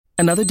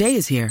Another day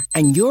is here,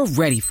 and you're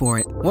ready for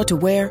it. What to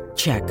wear?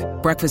 Check.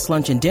 Breakfast,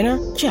 lunch, and dinner?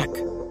 Check.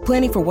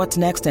 Planning for what's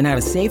next and how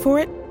to save for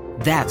it?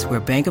 That's where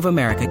Bank of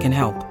America can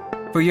help.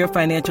 For your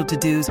financial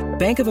to-dos,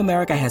 Bank of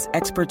America has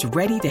experts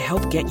ready to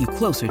help get you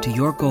closer to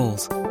your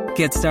goals.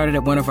 Get started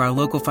at one of our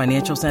local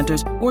financial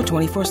centers or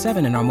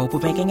 24/7 in our mobile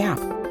banking app.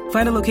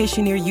 Find a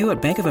location near you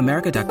at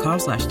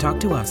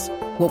bankofamerica.com/talktous.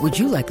 What would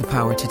you like the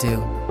power to do?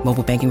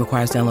 Mobile banking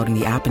requires downloading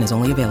the app and is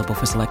only available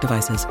for select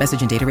devices.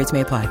 Message and data rates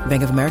may apply.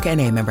 Bank of America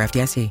N.A., member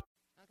FDIC.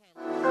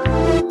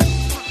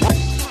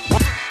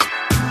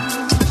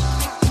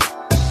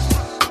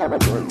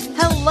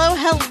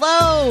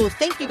 Hello.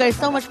 Thank you guys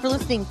so much for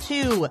listening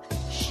to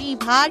She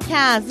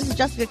Podcast. This is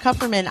Jessica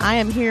Kupferman. I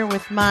am here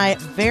with my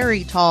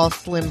very tall,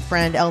 slim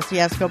friend, Elsie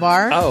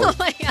Escobar. Oh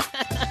my God.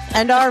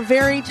 And our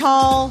very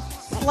tall,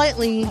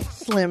 slightly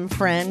slim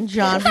friend,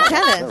 John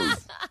Buchanan.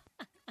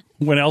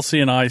 When Elsie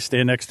and I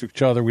stand next to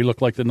each other, we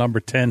look like the number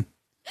 10.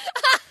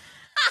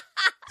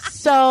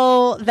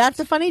 So that's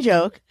a funny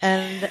joke,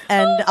 and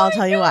I'll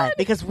tell you why.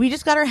 Because we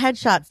just got our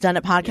headshots done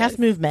at Podcast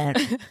Movement.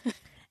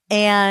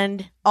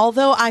 And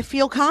although I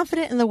feel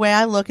confident in the way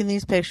I look in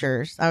these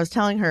pictures, I was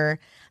telling her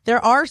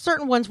there are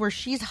certain ones where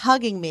she's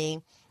hugging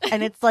me,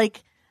 and it's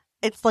like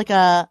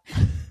a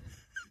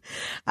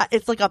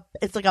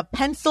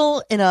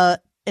pencil in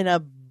a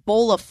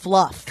bowl of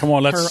fluff. Come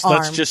on,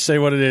 let's just say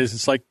what it is.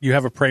 It's like you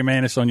have a praying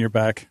mantis on your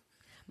back.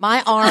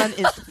 My arm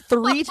is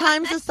 3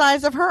 times the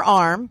size of her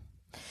arm.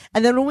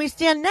 And then when we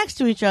stand next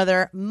to each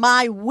other,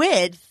 my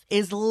width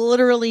is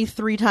literally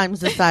 3 times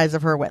the size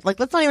of her width. Like,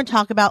 let's not even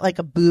talk about like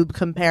a boob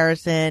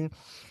comparison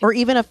or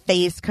even a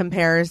face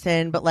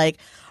comparison, but like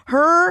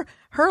her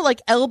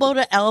like elbow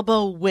to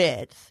elbow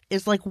width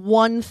is like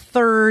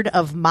 1/3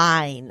 of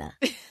mine.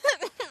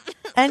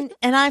 and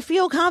I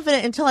feel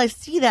confident until I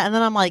see that. And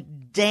then I'm like,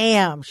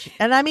 damn.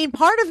 And I mean,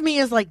 part of me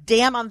is like,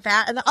 damn, I'm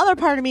fat. And the other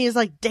part of me is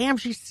like, damn,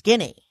 she's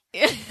skinny.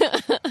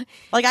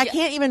 Like, I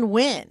can't even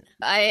win.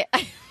 I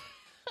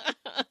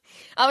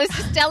was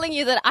just telling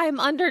you that I'm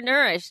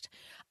undernourished.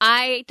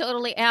 I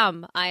totally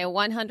am. I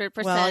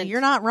 100%. Well,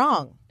 you're not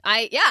wrong.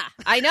 I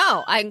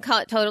know. I'm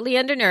totally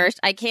undernourished.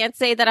 I can't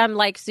say that I'm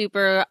like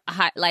super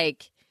high,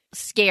 like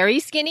scary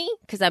skinny,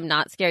 because I'm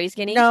not scary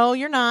skinny. No,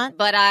 you're not.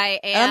 But I am.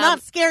 And I'm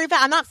not scary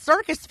fat. I'm not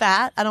circus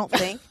fat, I don't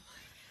think.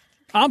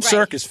 I'm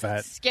circus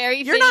fat.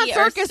 Scary. You're not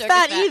circus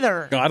fat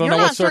either. No, I don't know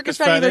what circus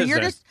fat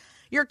is.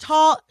 You're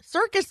tall.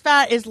 Circus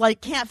fat is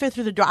like can't fit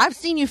through the door. I've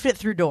seen you fit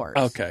through doors.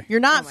 Okay. You're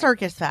not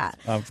circus fat.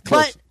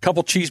 But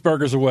couple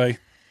cheeseburgers away.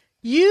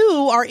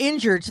 You are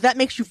injured, so that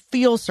makes you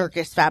feel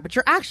circus fat, but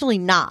you're actually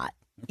not.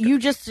 Okay. You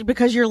just,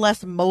 because you're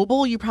less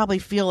mobile, you probably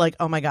feel like,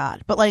 oh my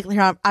God. But like,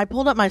 here, I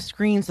pulled up my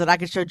screen so that I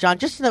could show John,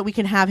 just so that we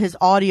can have his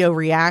audio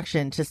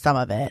reaction to some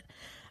of it.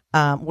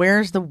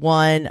 Where's the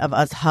one of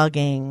us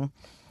hugging?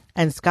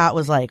 And Scott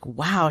was like,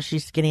 wow,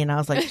 she's skinny. And I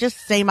was like, just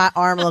say my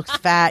arm looks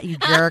fat, you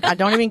jerk. I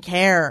don't even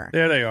care.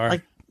 There they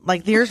are.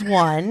 Like there's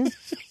one.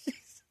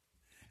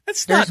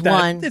 It's not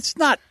that This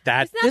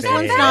bad.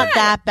 one's not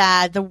that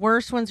bad. The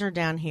worst ones are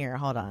down here.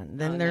 Hold on.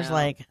 Then there's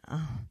like. You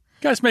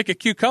guys make a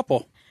cute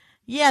couple.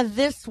 Yeah,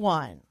 this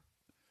one.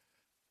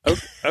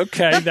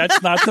 Okay,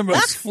 that's not the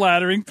most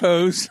flattering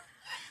pose.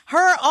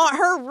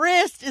 Her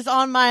wrist is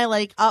on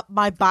my up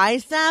my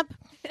bicep.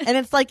 And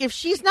it's like, if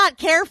she's not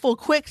careful,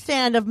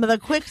 the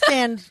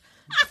quicksand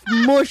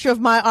mush of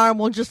my arm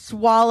will just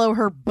swallow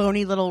her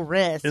bony little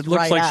wrist. It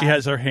looks like she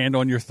has her hand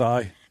on your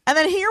thigh. And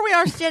then here we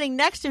are standing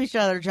next to each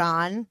other,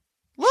 John.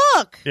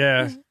 Look.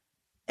 Yeah.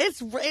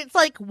 It's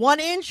like 1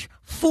 inch,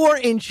 4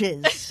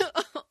 inches.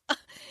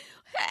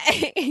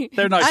 Hey.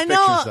 They're nice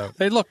pictures, though.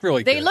 They look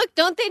really good.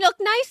 Don't they look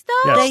nice,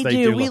 though? Yes, they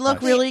do. We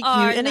look nice. really cute.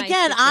 And nice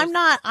again,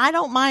 pictures. I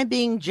don't mind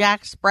being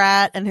Jack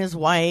Spratt and his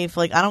wife.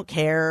 Like, I don't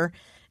care.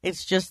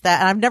 It's just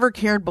that, and I've never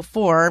cared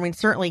before. I mean,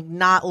 certainly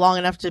not long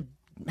enough to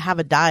have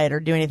a diet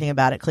or do anything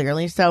about it,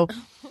 clearly. So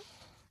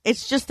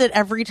it's just that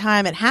every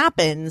time it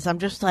happens, I'm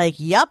just like,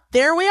 yep,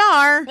 there we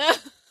are.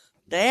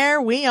 There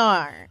we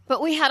are.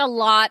 But we had a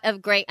lot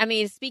of great,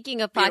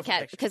 speaking of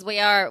podcasts, because we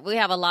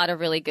have a lot of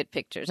really good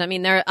pictures. I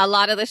mean, a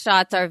lot of the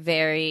shots are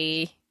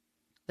they're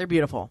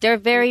beautiful. They're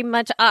very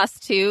much us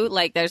too.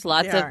 Like, there's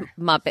lots of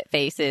Muppet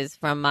faces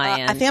from my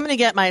end. I think I'm going to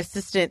get my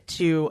assistant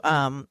to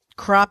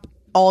crop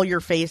all your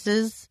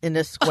faces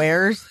into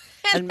squares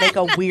and make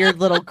a weird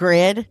little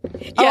grid.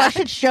 Yeah. Oh, I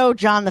should show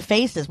John the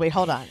faces. Wait,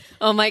 hold on.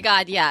 Oh my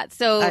God, yeah.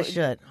 So I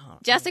should.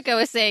 Jessica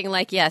was saying,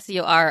 like, yes,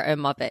 you are a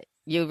Muppet.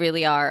 You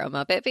really are a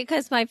Muppet,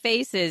 because my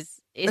face is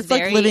it's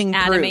very like living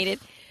animated.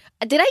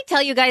 Proof. Did I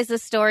tell you guys the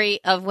story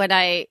of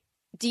when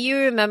do you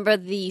remember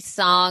the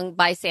song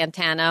by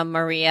Santana,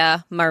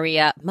 Maria? You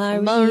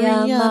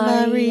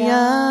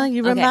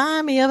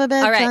remind me of a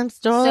bedtime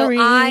story.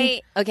 So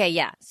I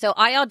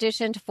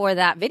auditioned for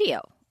that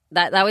video.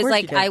 That was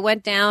like, I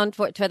went down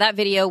to that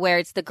video where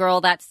it's the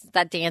girl that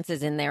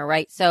dances in there,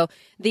 right? So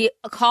the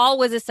call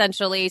was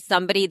essentially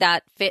somebody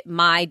that fit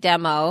my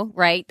demo,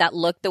 right? That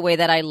looked the way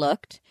that I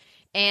looked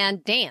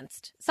and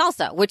danced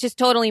salsa, which is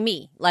totally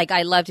me. Like,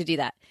 I love to do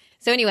that.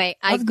 So anyway,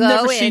 I've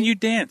never seen you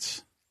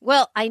dance.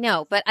 Well, I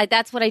know, but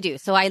that's what I do.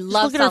 So I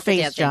love look at her salsa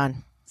face, dancing.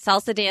 John.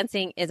 Salsa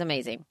dancing is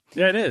amazing.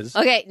 Yeah, it is.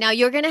 Okay, now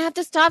you're going to have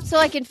to stop so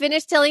I can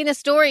finish telling the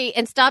story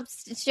and stop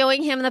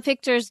showing him the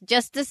pictures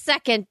just a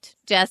second,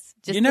 Jess.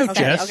 Just You know, a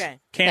second. Jess, okay.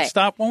 can't Okay.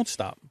 stop, won't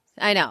stop.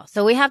 I know.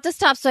 So we have to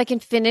stop so I can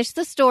finish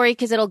the story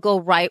because it'll go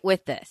right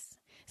with this.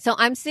 So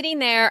I'm sitting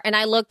there and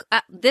I look,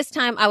 this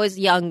time I was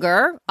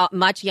younger,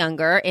 much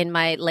younger, in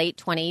my late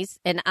 20s.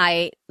 And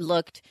I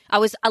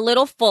was a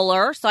little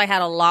fuller, so I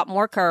had a lot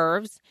more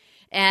curves.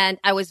 And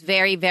I was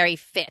very, very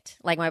fit.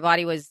 Like my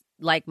body was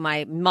like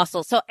my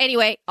muscles. So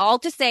anyway, all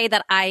to say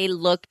that I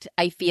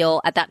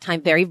feel at that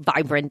time very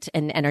vibrant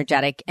and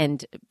energetic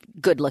and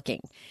good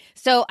looking.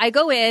 So I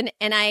go in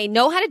and I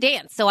know how to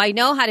dance. So I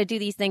know how to do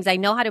these things. I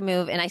know how to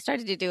move. And I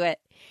started to do it.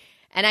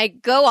 And I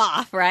go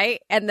off,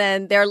 right? And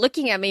then they're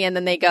looking at me and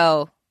then they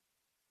go,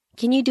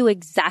 can you do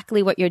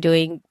exactly what you're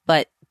doing,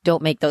 but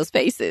don't make those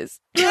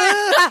faces?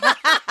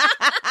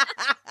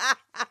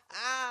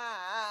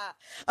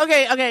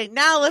 Okay,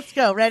 now let's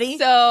go. Ready?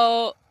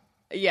 So,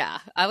 yeah,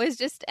 I was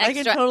just I can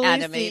extra totally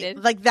animated.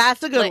 see. Like,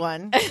 that's a good Like-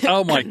 one.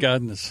 Oh, my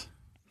goodness.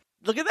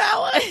 Look at that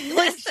one.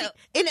 Like,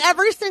 in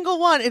every single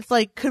one, it's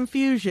like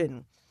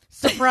confusion,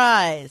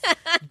 surprise,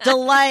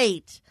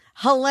 delight,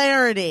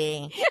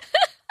 hilarity.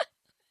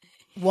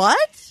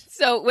 What?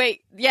 So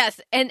wait, yes,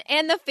 and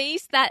the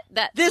face that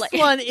This like,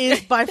 one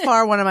is by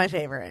far one of my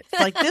favorites.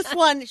 Like this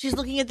one, she's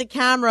looking at the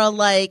camera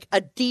like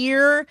a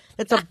deer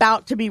that's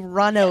about to be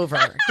run over.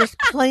 Just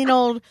plain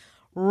old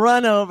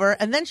run over.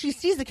 And then she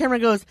sees the camera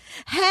and goes,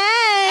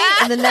 hey!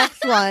 And the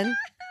next one.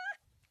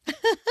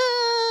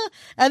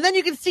 And then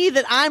you can see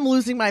that I'm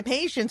losing my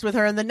patience with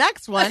her in the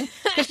next one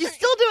because she's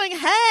still doing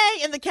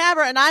hey in the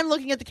camera and I'm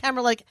looking at the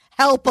camera like,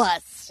 help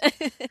us.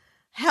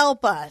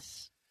 Help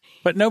us.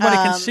 But nobody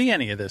can see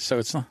any of this, so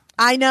it's not.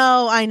 I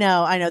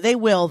know. They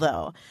will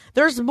though.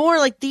 There's more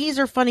like these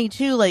are funny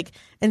too. Like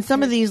in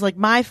some of these, like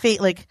my face,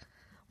 like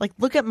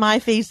look at my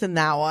face in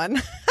that one.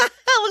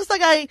 It looks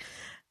like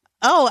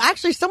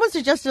actually someone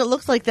suggested it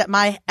looks like that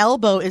my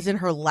elbow is in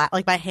her lap,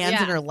 like my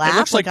hand's in her lap. It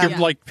looks like you're I'm-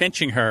 like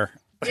pinching her.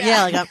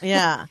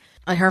 yeah,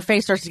 Like her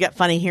face starts to get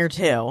funny here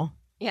too.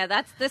 yeah,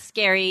 that's the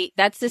scary.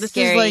 That's the This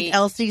scary. is like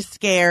Elsie's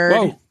scared.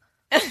 Whoa.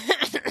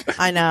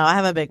 I know. I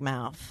have a big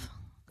mouth.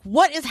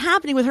 What is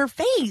happening with her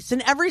face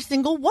in every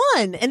single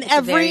one? In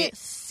every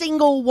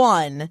single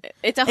one.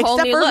 It's a whole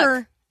Except new for look.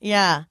 her.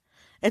 Yeah.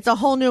 It's a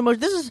whole new emotion.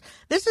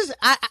 This is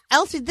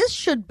Elsie, this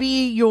should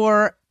be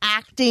your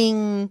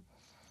acting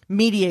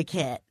media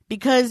kit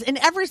because in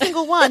every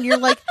single one you're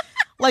like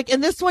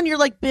in this one you're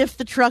like Biff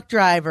the truck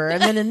driver,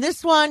 and then in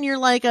this one you're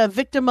like a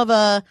victim of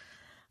a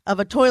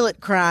toilet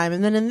crime,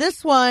 and then in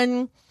this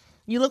one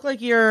you look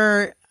like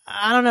you're,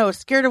 I don't know,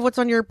 scared of what's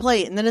on your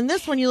plate. And then in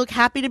this one, you look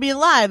happy to be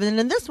alive. And then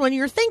in this one,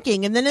 you're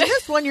thinking. And then in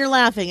this one, you're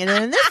laughing. And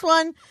then in this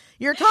one,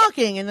 you're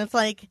talking. And it's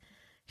like,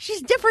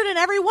 she's different in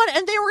every one.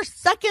 And they were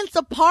seconds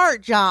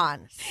apart,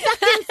 John.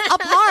 Seconds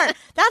apart.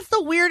 That's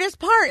the weirdest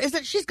part, is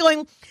that she's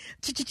going.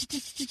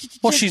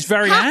 Well, she's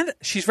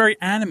very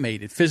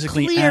animated,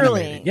 physically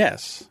Clearly. animated.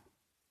 Yes.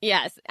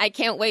 Yes, I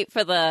can't wait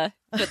for the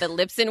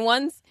lip-sync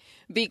ones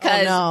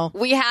because Oh, no.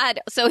 we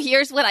had. So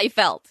here's what I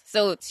felt.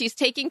 So she's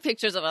taking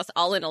pictures of us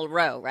all in a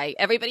row, right?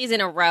 Everybody's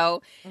in a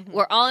row. Mm-hmm.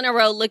 We're all in a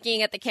row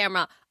looking at the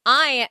camera.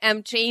 I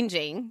am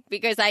changing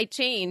because I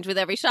change with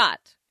every shot.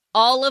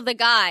 All of the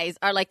guys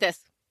are like this,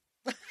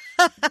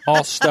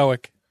 All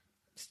stoic.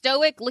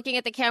 stoic, looking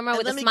at the camera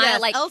with a Let me smile,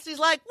 guess, like Elsie's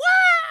like,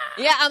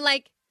 wow. yeah. I'm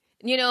like,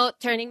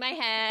 turning my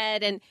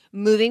head and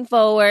moving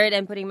forward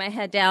and putting my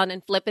head down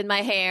and flipping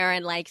my hair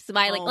and like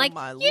smiling. Oh, like,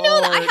 my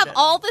that I have Lord.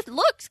 all the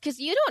looks because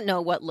you don't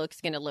know what look's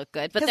going to look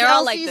good. But Because they're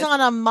all like Elsie's this. on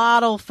a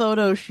model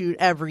photo shoot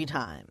every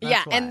time. That's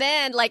Yeah. why. And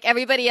then like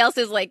everybody else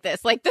is like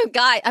this. Like the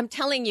guy, I'm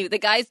telling you, the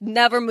guys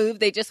never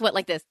moved. They just went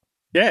like this.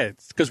 Yeah,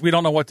 it's because we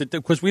don't know what to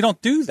do. Because we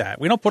don't do that.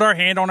 We don't put our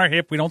hand on our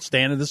hip. We don't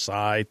stand to the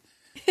side.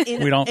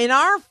 We don't. In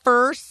our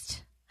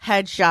first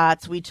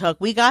headshots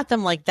we got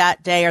them like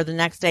that day or the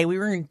next day. We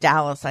were in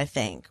Dallas, I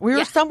think. We were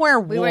Yeah. somewhere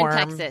warm. We were in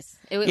Texas.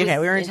 Okay,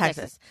 we were in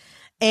Texas.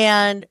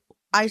 And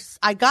I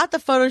got the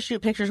photo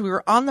shoot pictures. We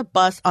were on the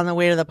bus on the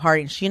way to the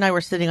party, and she and I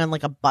were sitting on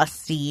like a bus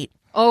seat.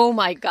 Oh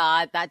my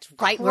God. That's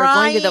right. We're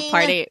going to the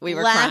party. We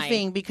were laughing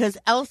crying. because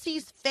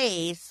Elsie's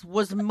face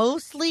was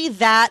mostly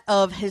that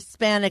of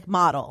Hispanic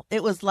model.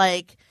 It was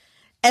like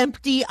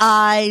empty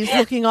eyes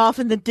looking off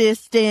in the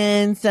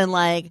distance, and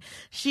like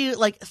she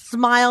like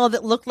smile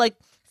that looked like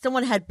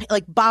someone had,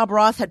 like Bob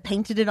Ross had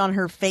painted it on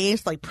her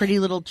face, like Pretty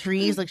Little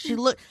Trees. Like she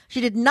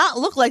did not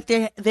look like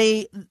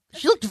she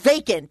looked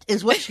vacant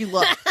is what she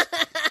looked.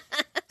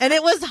 And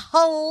it was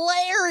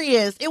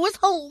hilarious. It was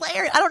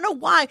hilarious. I don't know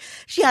why.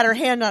 She had her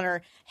hand on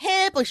her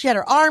hip, like she had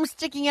her arm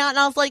sticking out, and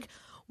I was like,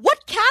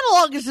 what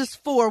catalog is this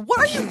for? What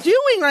are you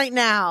doing right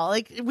now?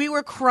 Like, we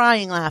were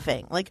crying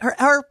laughing. Like,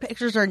 her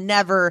pictures are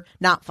never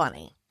not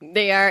funny.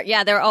 They are.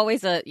 Yeah. They're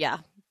always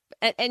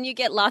and you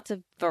get lots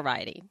of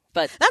variety.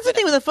 But That's the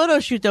thing with a photo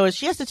shoot, though, is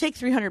she has to take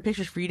 300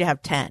 pictures for you to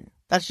have 10.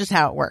 That's just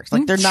how it works.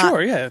 Like they're not.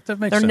 Sure, yeah, that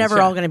makes they're sense.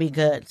 never all going to be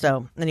good.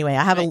 So anyway,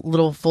 I have a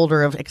little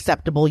folder of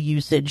acceptable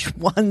usage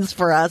ones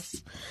for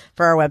us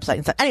for our website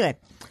and stuff. Anyway,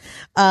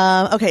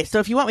 okay. So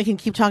if you want, we can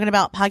keep talking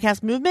about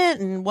Podcast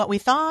Movement and what we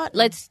thought.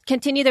 Let's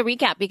continue the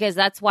recap because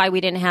that's why we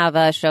didn't have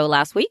a show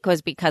last week,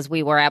 was because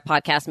we were at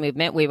Podcast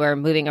Movement. We were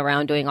moving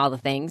around doing all the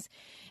things.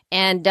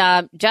 And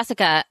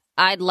Jessica,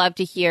 I'd love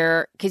to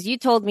hear, because you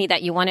told me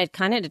that you wanted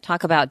kind of to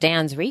talk about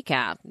Dan's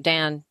recap.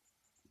 Dan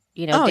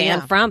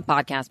from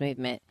Podcast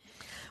Movement.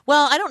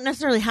 Well, I don't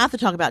necessarily have to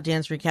talk about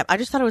Dan's recap. I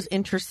just thought it was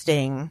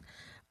interesting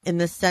in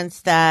the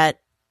sense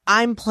that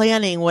I'm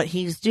planning what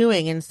he's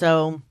doing. And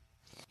so,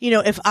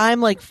 if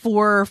I'm like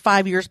 4 or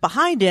 5 years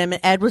behind him,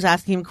 and Ed was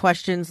asking him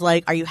questions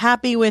like, are you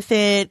happy with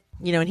it?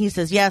 And he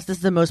says, yes, this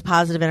is the most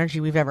positive energy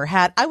we've ever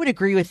had. I would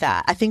agree with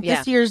that. I think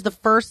this year is the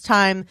first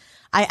time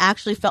I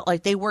actually felt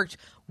like they worked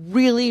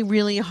really,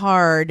 really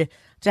hard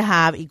to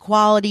have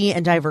equality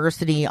and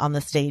diversity on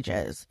the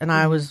stages. And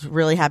I was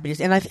really happy to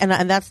see.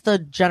 And that's the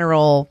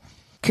general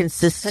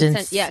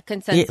consensus.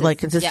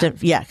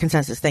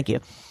 Consensus. Thank you.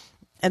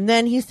 And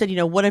then he said,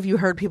 what have you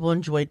heard people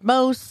enjoyed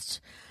most?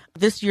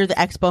 This year, the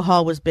expo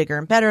hall was bigger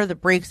and better. The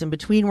breaks in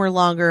between were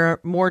longer,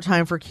 more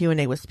time for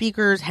Q&A with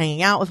speakers,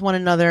 hanging out with one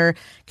another,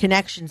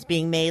 connections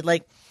being made.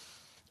 Like,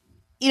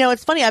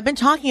 it's funny. I've been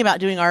talking about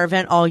doing our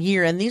event all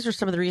year, and these are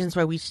some of the reasons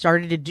why we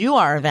started to do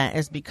our event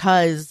is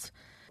because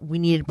we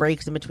needed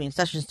breaks in between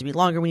sessions to be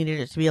longer. We needed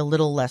it to be a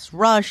little less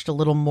rushed, a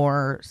little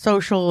more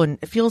social. And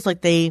it feels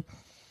like they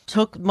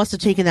must have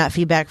taken that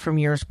feedback from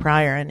years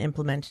prior and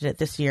implemented it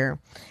this year.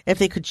 If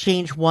they could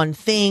change one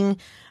thing,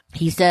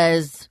 he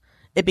says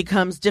it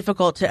becomes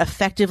difficult to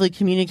effectively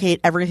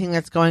communicate everything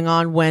that's going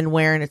on when,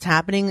 where, and it's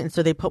happening. And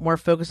so they put more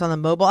focus on the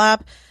mobile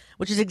app,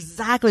 which is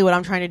exactly what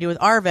I'm trying to do with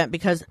our event,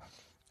 because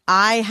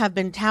I have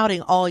been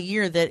touting all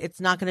year that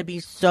it's not going to be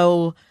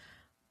so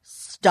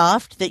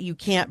stuffed that you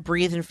can't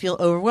breathe and feel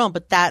overwhelmed.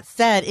 But that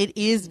said, it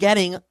is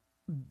getting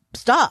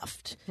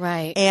stuffed.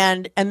 Right.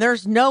 And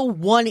there's no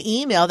one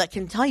email that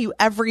can tell you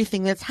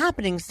everything that's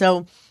happening.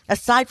 So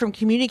aside from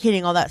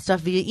communicating all that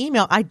stuff via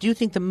email, I do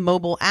think the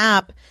mobile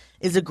app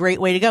is a great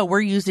way to go.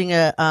 We're using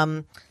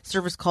a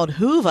service called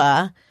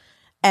Whova,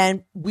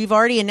 and we've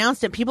already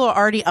announced it. People are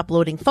already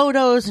uploading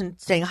photos and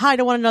saying hi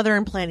to one another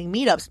and planning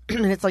meetups.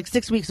 And it's like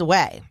 6 weeks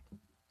away.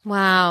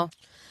 Wow.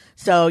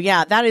 So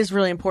yeah, that is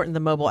really important, the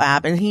mobile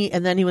app. And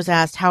then he was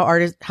asked how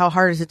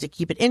hard is it to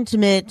keep it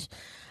intimate?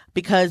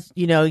 Because,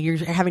 you're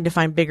having to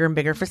find bigger and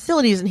bigger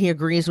facilities. And he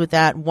agrees with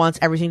that, wants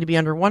everything to be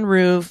under one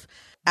roof.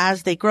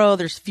 As they grow,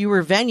 there's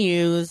fewer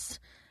venues.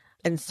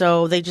 And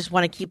so they just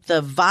want to keep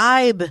the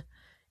vibe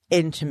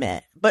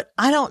intimate. But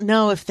I don't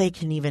know if they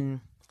can even,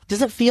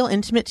 does it feel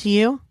intimate to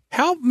you?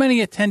 How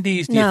many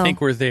attendees do you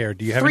think were there?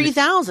 Do you have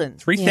 3,000.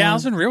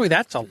 3,000? Really?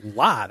 That's a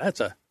lot.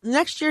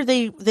 Next year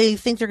they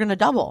think they're going to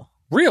double.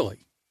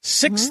 Really?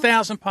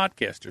 6,000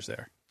 podcasters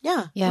there.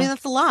 Yeah. I mean,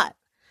 that's a lot.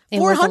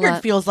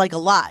 400 feels like a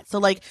lot.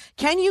 So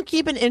can you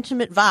keep an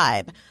intimate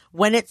vibe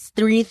when it's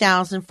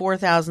 3,000,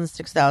 4,000,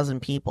 6,000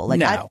 people?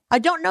 No. I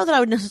don't know that I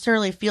would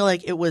necessarily feel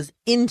like it was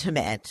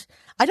intimate.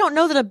 I don't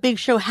know that a big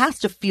show has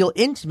to feel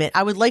intimate.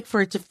 I would like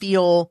for it to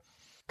feel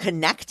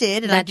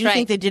connected. And I do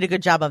think they did a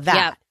good job of that.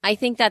 Yeah, I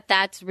think that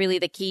that's really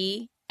the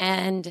key.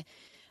 And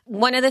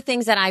one of the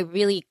things that I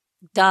really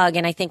dug,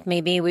 and I think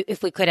maybe if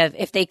they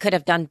could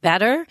have done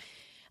better,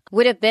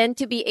 would have been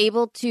to be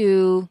able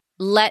to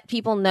let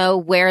people know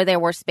where there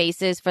were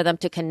spaces for them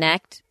to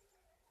connect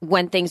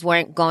when things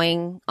weren't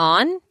going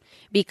on.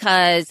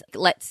 Because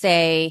let's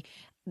say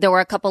there were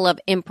a couple of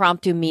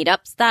impromptu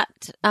meetups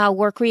that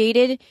were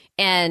created,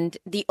 and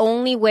the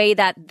only way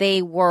that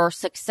they were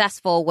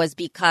successful was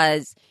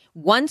because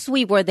once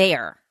we were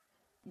there,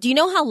 do you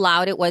know how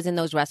loud it was in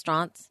those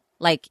restaurants?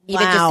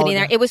 Even just sitting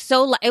there, it was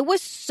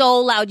so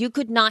loud. You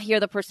could not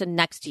hear the person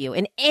next to you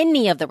in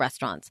any of the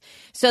restaurants.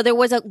 So there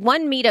was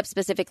one meetup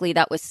specifically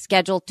that was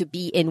scheduled to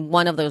be in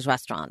one of those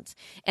restaurants.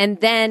 And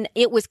then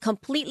it was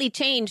completely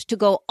changed to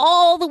go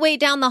all the way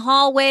down the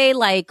hallway.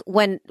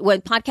 When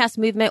Podcast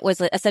Movement was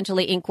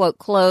essentially in quote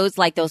closed,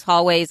 those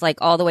hallways,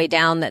 all the way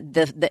down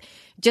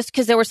just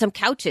because there were some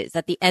couches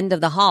at the end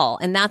of the hall.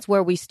 And that's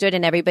where we stood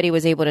and everybody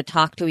was able to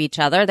talk to each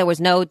other. There was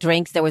no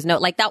drinks. There was no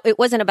that. It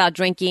wasn't about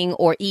drinking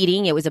or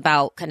eating. It was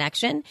about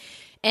connection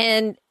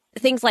and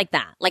things like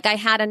that. I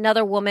had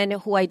another woman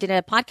who I did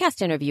a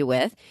podcast interview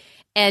with,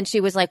 and she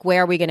was like,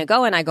 where are we going to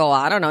go? And I go,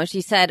 I don't know.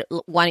 She said,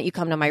 why don't you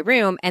come to my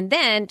room? And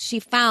then she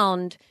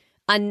found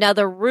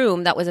another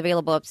room that was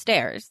available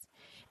upstairs.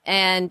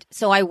 And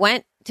so I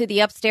went to the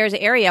upstairs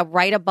area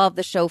right above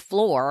the show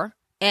floor.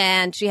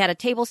 And she had a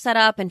table set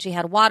up, and she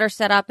had water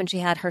set up, and she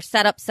had her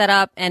setup set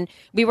up. And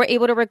we were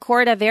able to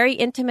record a very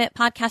intimate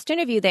podcast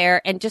interview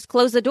there and just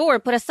close the door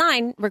and put a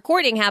sign,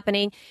 recording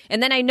happening.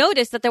 And then I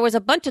noticed that there was a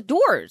bunch of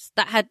doors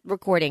that had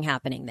recording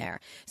happening there.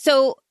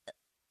 So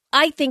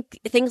I think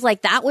things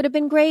like that would have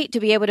been great to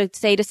be able to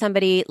say to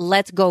somebody,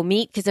 let's go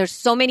meet, because there's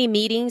so many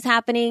meetings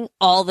happening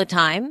all the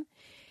time.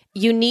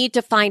 You need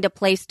to find a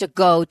place to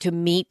go to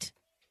meet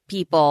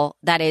people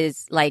that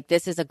is like,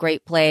 this is a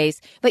great place.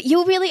 But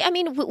you really, I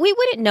mean, we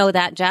wouldn't know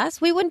that,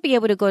 Jess. We wouldn't be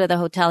able to go to the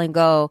hotel and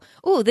go,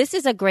 oh, this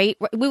is a great,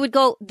 we would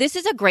go, this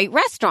is a great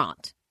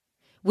restaurant.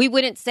 We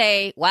wouldn't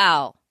say,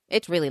 wow,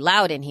 it's really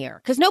loud in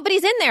here, because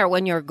nobody's in there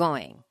when you're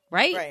going,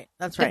 right? Right.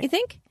 That's right. Don't you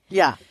think?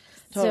 Yeah,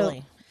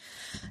 totally.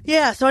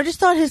 So I just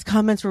thought his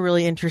comments were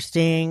really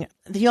interesting.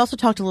 He also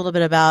talked a little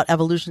bit about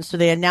Evolution. So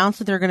they announced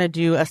that they're going to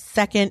do a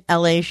second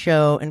LA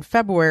show in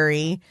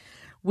February,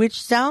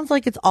 which sounds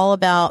like it's all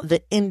about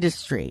the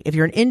industry. If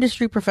you're an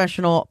industry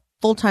professional,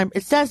 full-time,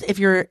 it says if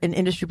you're an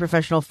industry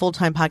professional,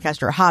 full-time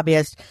podcaster or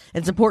hobbyist,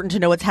 it's important to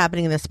know what's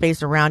happening in the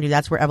space around you.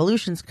 That's where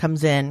Evolutions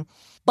comes in.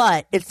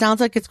 But it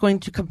sounds like it's going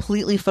to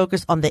completely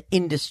focus on the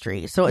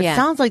industry. So it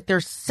sounds like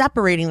they're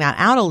separating that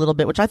out a little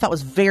bit, which I thought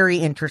was very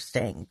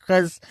interesting.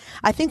 Because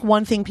I think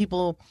one thing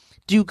people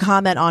do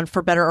comment on,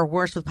 for better or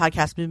worse, with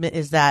Podcast Movement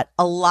is that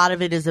a lot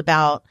of it is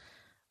about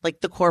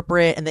like the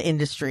corporate and the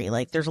industry.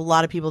 Like there's a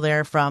lot of people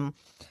there from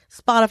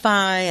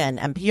Spotify and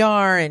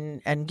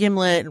NPR and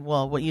Gimlet,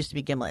 well, what used to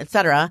be Gimlet, et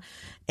cetera.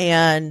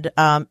 And,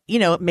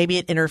 maybe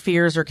it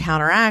interferes or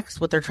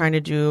counteracts what they're trying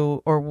to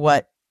do or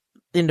what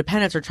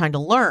independents are trying to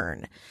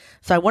learn.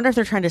 So I wonder if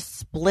they're trying to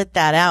split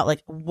that out.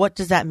 Like, what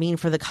does that mean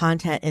for the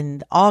content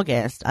in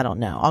August? I don't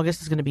know.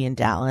 August is going to be in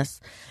Dallas.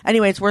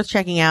 Anyway, it's worth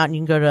checking out, and you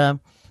can go to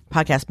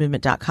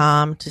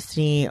podcastmovement.com to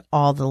see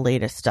all the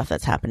latest stuff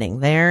that's happening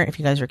there. If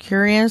you guys are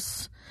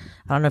curious,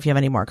 I don't know if you have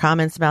any more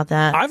comments about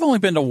that. I've only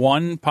been to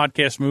one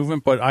Podcast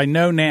Movement, but I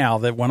know now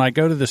that when I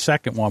go to the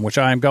second one, which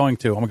I'm going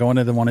to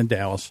the one in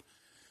Dallas,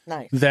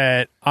 nice,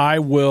 that I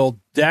will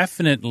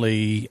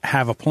definitely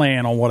have a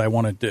plan on what I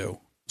want to do.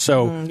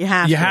 So you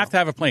have to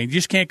have a plan. You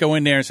just can't go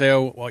in there and say,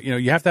 oh, well,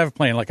 you have to have a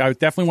plan. Like, I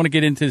definitely want to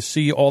get into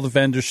see all the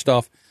vendor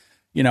stuff.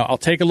 I'll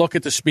take a look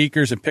at the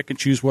speakers and pick and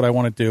choose what I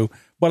want to do.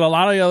 But a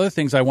lot of the other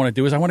things I want to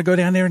do is I want to go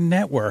down there and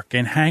network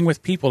and hang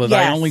with people that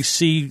I only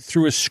see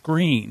through a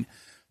screen.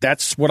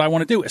 That's what I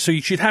want to do. So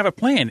you should have a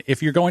plan.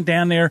 If you're going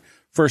down there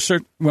for a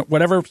certain,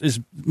 whatever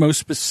is most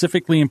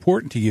specifically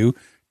important to you,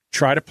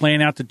 try to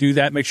plan out to do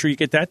that. Make sure you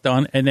get that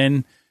done. And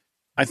then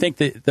I think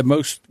that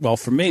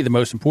for me, the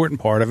most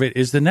important part of it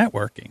is the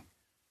networking.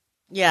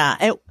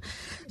 Yeah.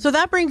 So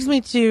that brings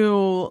me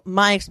to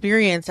my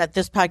experience at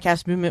this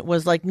Podcast Movement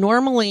was like,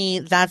 normally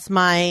that's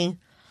I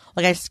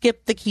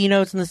skip the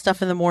keynotes and the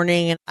stuff in the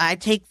morning, and I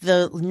take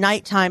the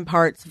nighttime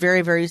parts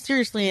very, very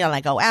seriously, and I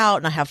go out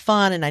and I have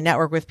fun and I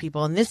network with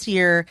people. And this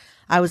year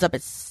I was up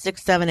at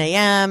 6, 7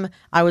 a.m.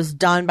 I was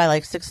done by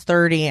like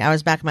 6:30. I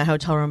was back in my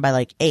hotel room by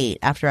like 8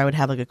 after I would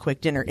have like a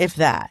quick dinner, if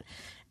that.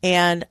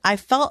 And I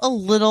felt a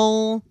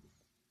little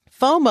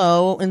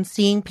FOMO in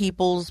seeing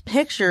people's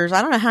pictures.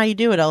 I don't know how you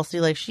do it, Elsie.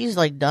 Like, she's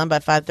like done by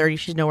 5:30.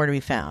 She's nowhere to be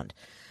found.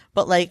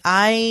 But like,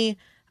 I'm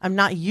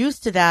not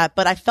used to that.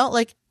 But I felt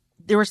like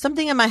there was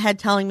something in my head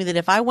telling me that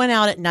if I went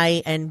out at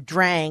night and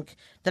drank,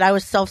 that I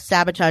was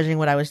self-sabotaging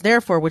what I was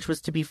there for, which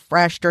was to be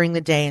fresh during the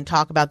day and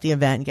talk about the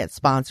event and get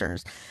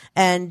sponsors.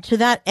 And to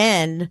that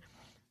end,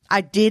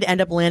 I did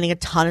end up landing a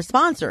ton of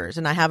sponsors,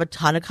 and I have a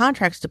ton of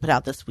contracts to put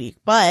out this week.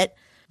 But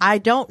I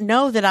don't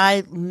know that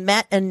I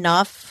met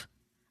enough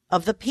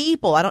of the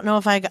people. I don't know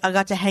if I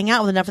got to hang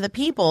out with enough of the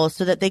people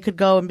so that they could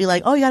go and be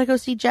like, oh, you got to go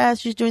see Jess.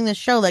 She's doing this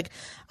show. Like,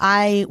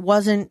 I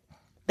wasn't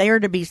there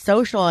to be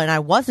social, and I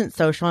wasn't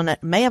social, and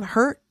it may have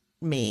hurt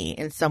me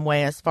in some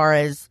way as far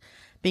as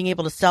being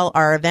able to sell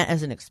our event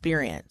as an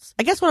experience.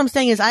 I guess what I'm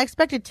saying is I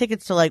expected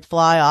tickets to like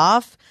fly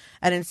off,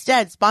 and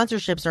instead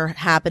sponsorships are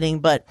happening,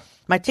 but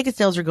my ticket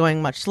sales are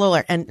going much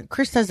slower. And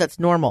Chris says that's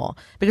normal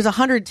because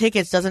 100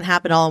 tickets doesn't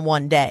happen all in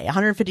one day.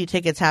 150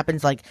 tickets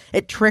happens like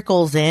it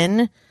trickles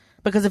in,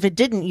 because if it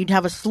didn't, you'd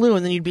have a slew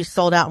and then you'd be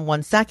sold out in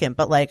 1 second.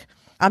 But like,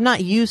 I'm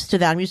not used to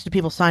that. I'm used to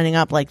people signing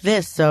up like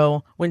this.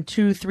 So when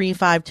 2, 3,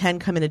 5, 10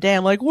 come in a day,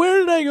 I'm like, where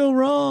did I go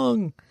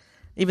wrong?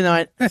 Even though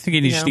I think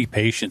you need to see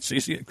patience,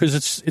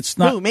 because it's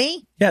not. Who,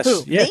 me? Yes.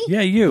 Who, yeah, me?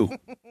 Yeah, you.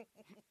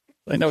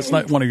 I know it's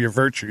not one of your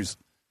virtues.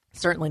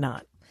 Certainly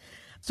not.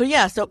 So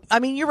yeah, I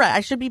mean, you're right.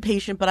 I should be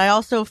patient, but I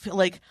also feel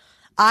like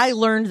I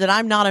learned that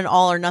I'm not an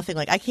all or nothing.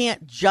 Like, I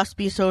can't just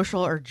be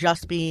social or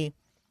just be,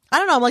 I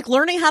don't know. I'm like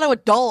learning how to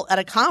adult at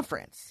a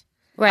conference.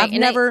 Right.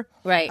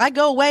 I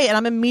go away and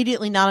I'm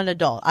immediately not an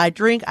adult. I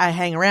drink, I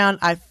hang around,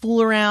 I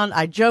fool around,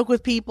 I joke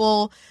with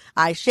people,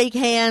 I shake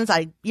hands,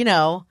 I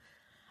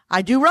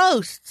do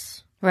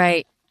roasts.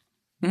 Right.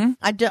 Mm-hmm.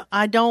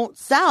 I don't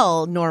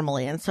sell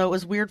normally. And so it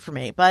was weird for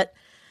me, but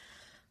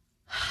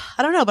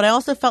I don't know. But I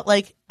also felt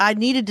like I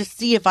needed to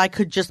see if I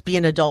could just be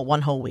an adult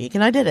one whole week,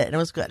 and I did it, and it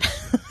was good.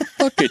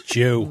 Look at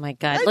you. Oh my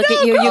God. Look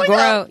at you.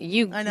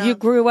 You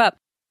grew up.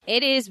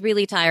 It is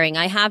really tiring.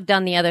 I have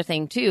done the other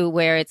thing too,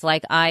 where it's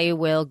like I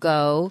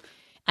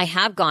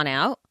have gone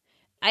out.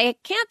 I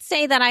can't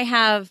say that I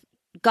have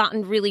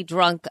gotten really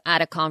drunk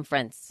at a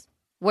conference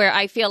where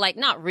I feel like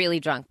not really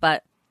drunk,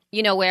 but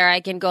where I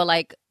can go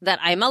like that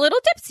I'm a little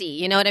tipsy.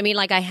 You know what I mean?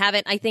 Like I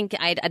think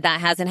that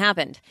hasn't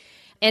happened.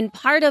 And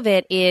part of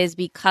it is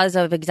because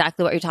of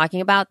exactly what you're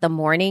talking about, the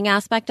morning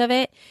aspect of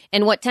it.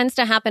 And what tends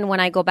to happen when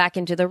I go back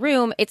into the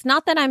room, it's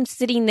not that I'm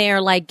sitting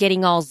there like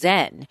getting all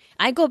zen.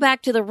 I go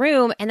back to the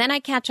room and then I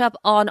catch up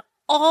on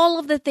all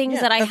of the things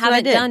that I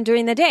haven't done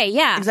during the day.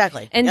 Yeah.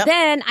 Exactly. And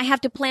then I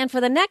have to plan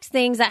for the next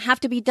things that have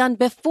to be done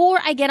before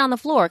I get on the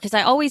floor. Because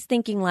I always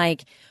thinking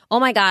like, oh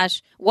my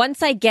gosh,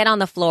 once I get on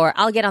the floor,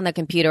 I'll get on the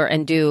computer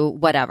and do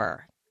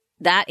whatever.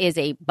 That is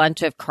a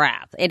bunch of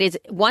crap. It is.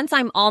 Once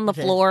I'm on the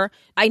floor,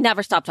 I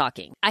never stop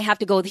talking. I have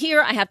to go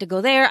here. I have to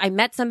go there. I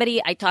met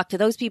somebody. I talk to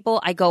those people.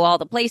 I go all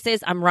the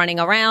places. I'm running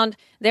around.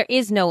 There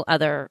is no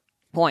other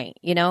point,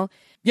 you know?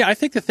 Yeah, I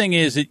think the thing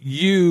is that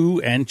you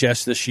and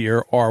Jess this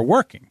year are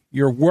working.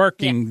 You're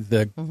working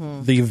the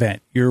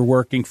event. You're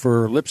working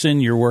for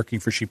Libsyn. You're working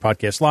for She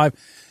Podcast Live.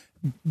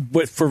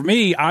 But for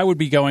me, I would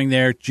be going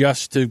there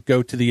just to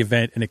go to the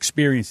event and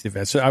experience the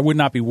event. So I would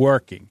not be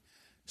working.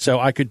 So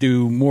I could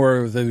do more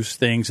of those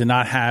things and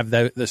not have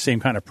the same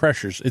kind of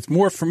pressures. It's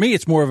more, for me,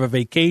 it's more of a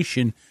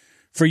vacation.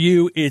 For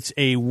you, it's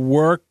a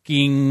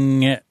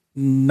working,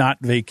 not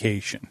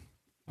vacation.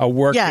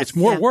 It's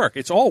more work.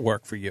 It's all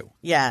work for you.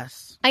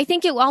 Yes. I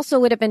think it also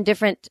would have been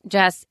different,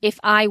 Jess, if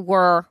I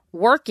were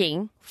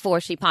working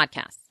for She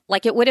Podcasts.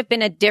 Like it would have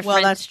been a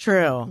different that's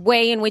true.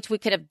 way in which we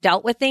could have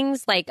dealt with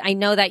things. Like I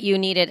know that you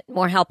needed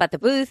more help at the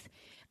booth.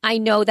 I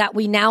know that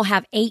we now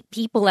have 8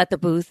 people at the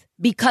booth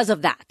because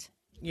of that.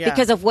 Yeah.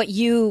 Because of what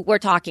you were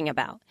talking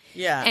about.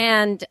 Yeah.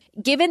 And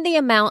given the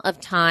amount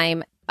of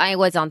time, I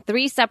was on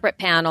 3 separate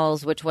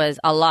panels, which was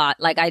a lot.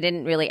 Like I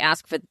didn't really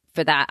ask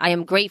for that. I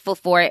am grateful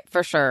for it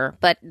for sure.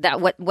 But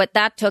that what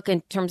that took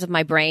in terms of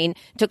my brain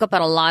took up a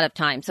lot of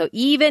time. So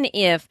even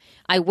if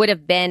I would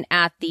have been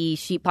at the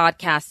She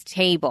Podcast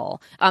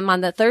table,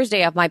 on the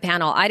Thursday of my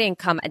panel, I didn't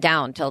come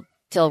down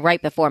till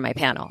right before my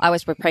panel. I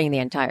was preparing the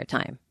entire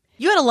time.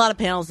 You had a lot of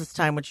panels this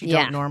time, which you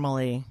don't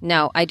normally.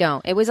 No, I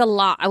don't. It was a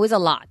lot. I was a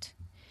lot.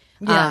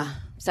 Yeah.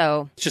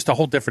 So it's just a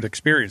whole different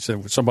experience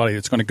than with somebody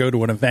that's going to go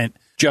to an event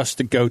just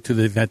to go to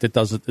the event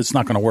it's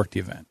not going to work the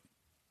event.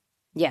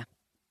 Yeah.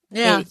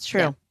 Yeah, it's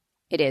true. Yeah,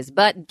 it is.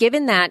 But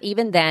given that,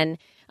 even then,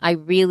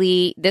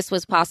 this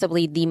was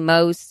possibly the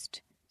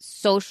most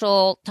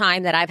social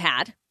time that I've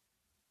had.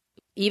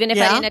 Even if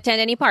I didn't attend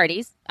any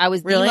parties, I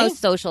was the most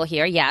social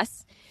here.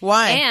 Yes.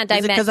 Why? And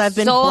I met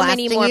so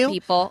many more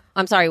people.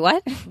 I'm sorry,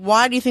 what?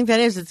 Why do you think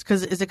that is? Is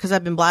it because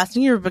I've been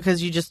blasting you or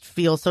because you just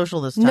feel social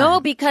this time? No,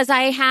 because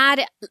I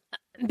had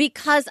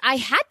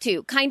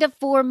to, kind of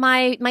for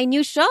my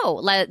new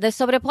show, the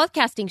Sobre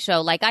Podcasting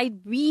show. Like I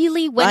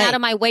really went out of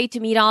my way to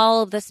meet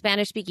all of the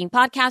Spanish-speaking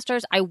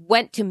podcasters. I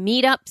went to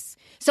meetups.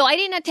 So I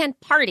didn't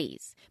attend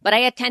parties, but I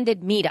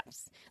attended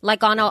meetups.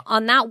 Like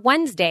on that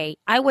Wednesday,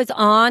 I was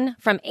on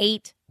from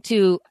 8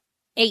 to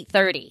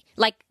 8:30.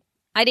 Like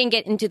I didn't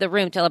get into the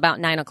room till about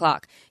 9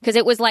 o'clock because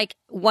it was like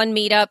one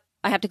meetup.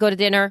 I have to go to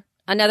dinner,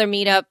 another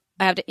meetup.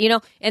 I have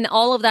to, and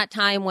all of that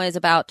time was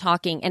about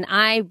talking. And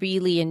I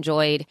really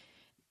enjoyed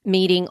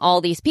meeting all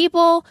these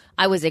people.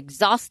 I was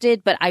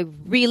exhausted, but I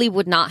really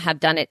would not have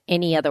done it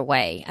any other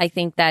way. I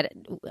think that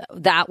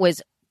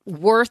was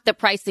worth the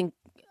pricing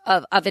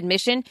of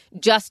admission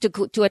just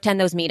to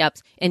attend those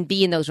meetups and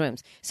be in those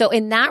rooms. So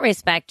in that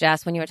respect,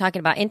 Jess, when you were talking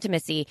about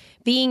intimacy,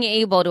 being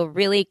able to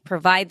really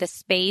provide the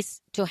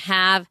space to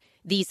have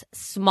these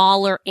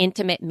smaller,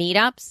 intimate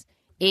meetups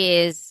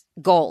is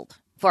gold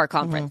for a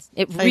conference.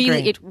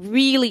 Mm-hmm. It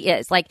really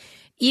is. Like,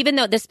 even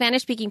though the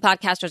Spanish-speaking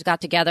podcasters got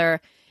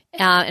together,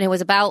 and it was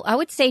about, I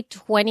would say,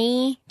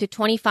 20 to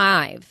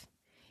 25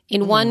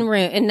 in one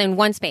room and in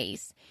one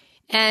space.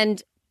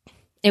 And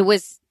it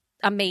was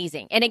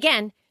amazing. And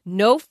again,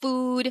 no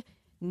food,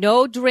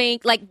 no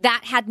drink. Like,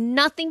 that had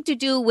nothing to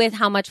do with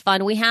how much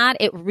fun we had.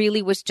 It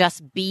really was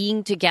just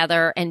being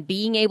together and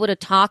being able to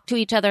talk to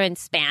each other in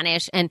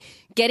Spanish and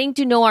getting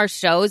to know our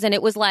shows. And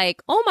it was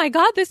like, oh my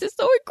God, this is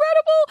so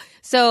incredible.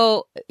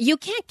 So you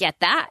can't get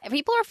that.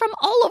 People are from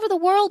all over the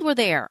world were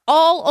there.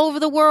 All over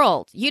the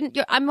world. We're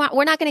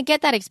not going to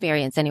get that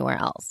experience anywhere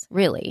else,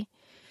 really.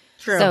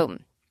 True. So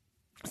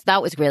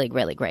that was really,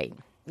 really great.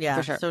 Yeah,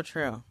 for sure. So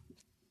true.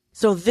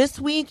 So this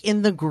week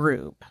in the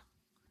group,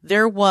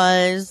 there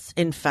was,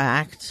 in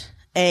fact,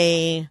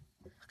 a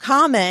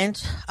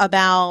comment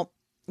about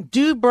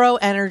dude bro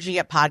energy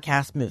at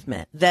Podcast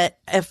Movement. That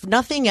if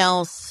nothing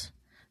else,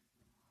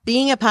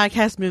 being a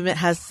Podcast Movement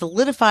has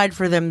solidified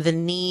for them the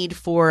need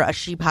for a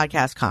She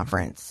Podcast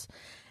conference.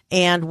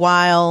 And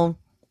while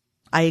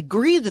I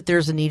agree that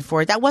there's a need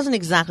for it, that wasn't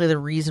exactly the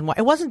reason why.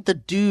 It wasn't the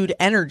dude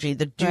energy,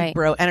 the dude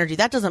bro energy.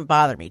 That doesn't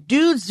bother me.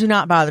 Dudes do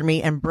not bother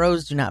me, and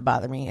bros do not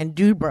bother me, and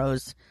dude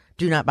bros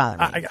do not bother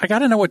me. I got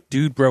to know what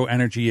dude bro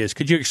energy is.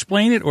 Could you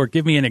explain it or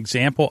give me an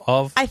example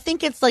of? I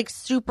think it's like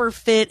super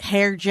fit,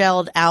 hair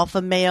gelled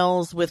alpha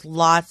males with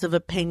lots of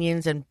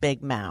opinions and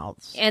big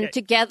mouths. And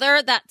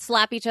together that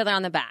slap each other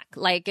on the back.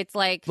 Like, it's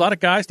like. A lot of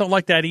guys don't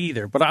like that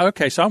either. But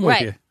okay, so I'm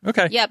with you.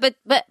 Okay. Yeah, but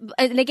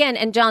and again,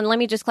 and John, let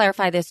me just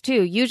clarify this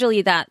too.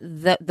 Usually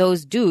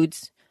those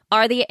dudes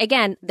are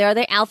they're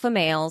the alpha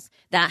males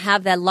that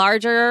have the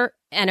larger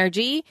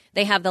energy.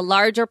 They have the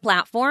larger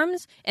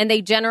platforms, and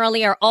they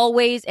generally are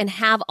always and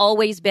have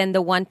always been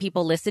the one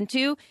people listen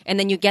to. And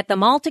then you get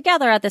them all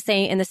together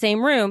in the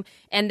same room,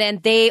 and then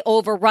they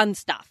overrun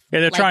stuff.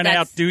 Yeah, they're trying to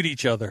outdo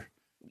each other.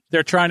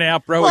 They're trying to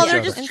outgrow each other.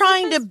 Well, they're just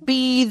trying to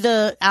be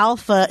the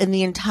alpha in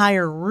the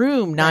entire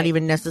room, not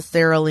even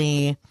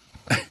necessarily,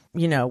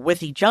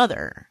 with each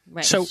other.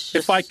 Right. So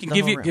if I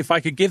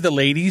could give the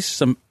ladies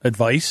some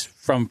advice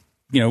from,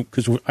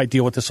 because I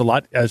deal with this a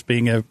lot as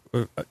being a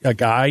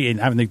guy and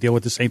having to deal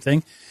with the same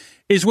thing,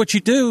 is what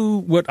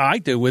I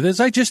do with it is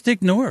I just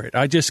ignore it.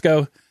 I just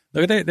go,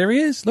 look at that, there he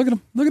is. Look at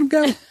him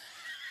go.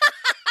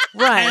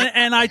 Right.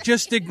 And I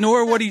just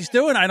ignore what he's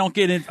doing. I don't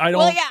get in.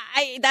 Well,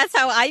 yeah, that's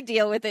how I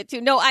deal with it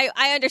too. No,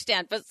 I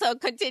understand. But so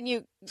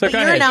continue. But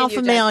you're an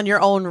alpha male in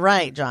your own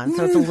right, John.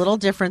 So it's a little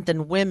different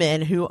than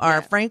women who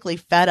are frankly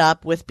fed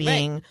up with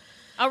being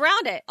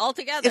around it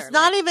altogether. It's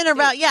not even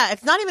about,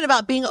 it's not even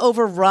about being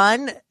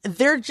overrun.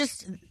 There's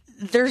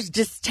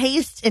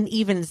distaste in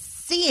even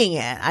seeing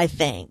it, I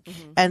think.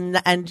 Mm-hmm.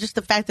 And just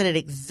the fact that it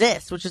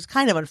exists, which is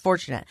kind of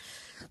unfortunate.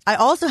 I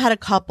also had a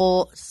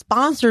couple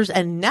sponsors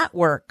and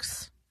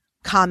networks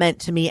comment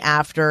to me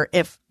after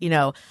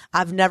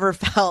I've never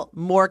felt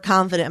more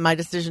confident in my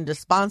decision to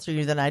sponsor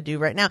you than I do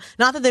right now.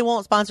 Not that they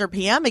won't sponsor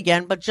PM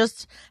again, but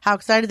just how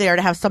excited they are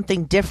to have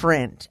something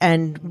different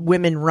and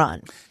women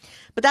run.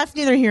 But that's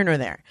neither here nor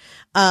there.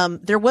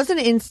 There was an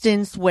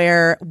instance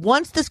where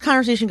once this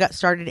conversation got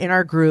started in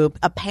our group,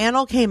 a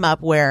panel came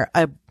up where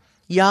a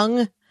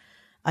young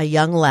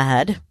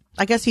lad,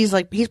 I guess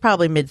he's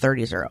probably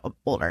mid-30s or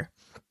older,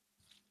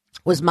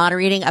 was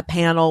moderating a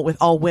panel with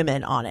all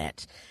women on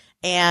it.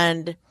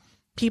 And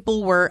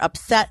people were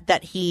upset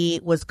that he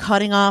was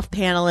cutting off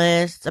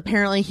panelists.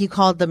 Apparently he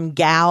called them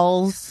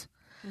gals.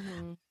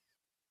 Mm-hmm.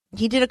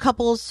 He did a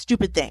couple of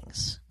stupid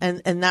things,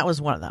 and that was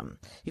one of them.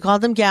 He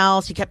called them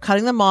gals. He kept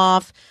cutting them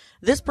off.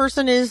 This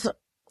person is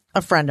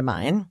a friend of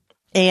mine,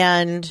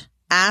 and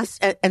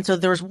so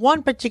there was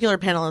one particular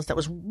panelist that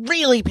was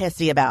really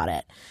pissy about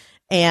it,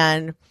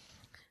 and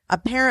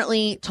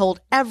apparently told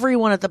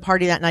everyone at the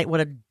party that night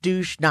what a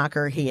douche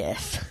knocker he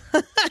is.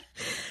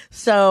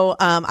 So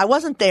I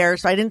wasn't there,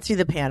 so I didn't see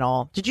the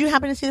panel. Did you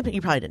happen to see the panel?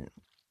 You probably didn't.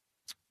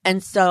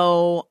 And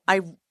so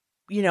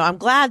I'm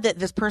glad that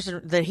this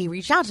person, that he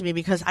reached out to me,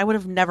 because I would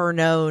have never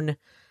known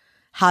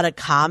how to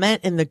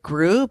comment in the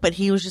group. But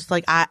he was just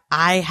like,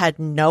 I had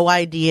no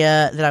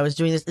idea that I was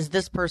doing this. Is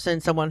this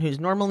person someone who's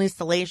normally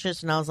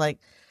salacious? And I was like,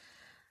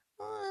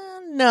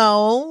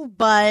 no,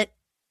 but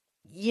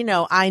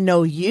I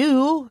know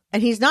you.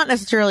 And he's not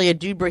necessarily a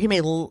dude, bro.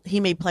 He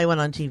may play one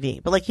on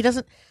TV, but he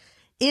doesn't.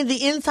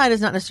 The inside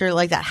is not necessarily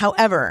like that.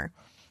 However,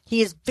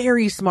 he is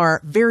very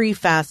smart, very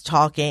fast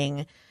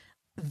talking,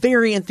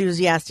 very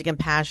enthusiastic and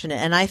passionate.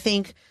 And I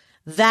think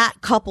that,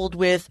 coupled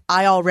with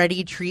I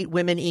already treat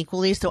women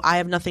equally, so I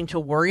have nothing to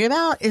worry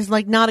about, is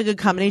not a good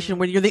combination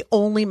when you're the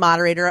only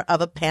moderator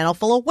of a panel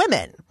full of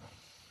women.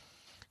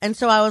 And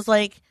so I was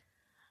like,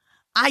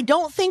 I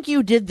don't think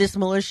you did this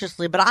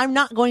maliciously, but I'm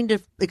not going to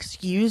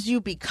excuse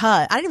you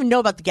because I didn't even know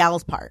about the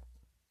gals part.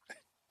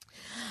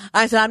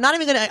 I said, I'm not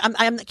even going to,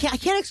 I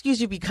can't excuse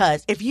you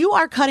because if you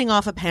are cutting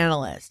off a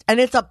panelist and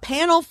it's a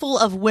panel full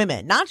of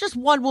women, not just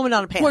one woman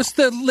on a panel. Was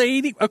the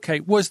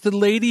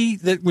lady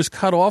that was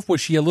cut off, was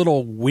she a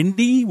little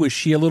windy? Was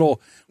she going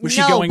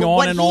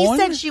on and on? What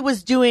he said she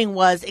was doing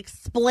was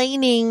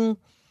explaining,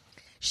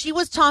 she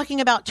was talking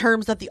about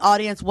terms that the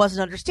audience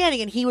wasn't understanding,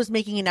 and he was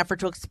making an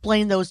effort to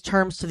explain those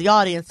terms to the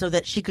audience so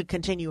that she could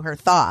continue her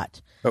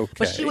thought. Okay.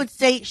 But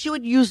she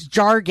would use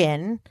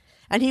jargon.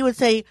 And he would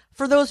say,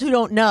 for those who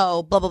don't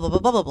know, blah, blah, blah, blah,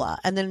 blah, blah, blah.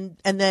 And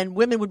then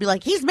women would be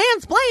like, he's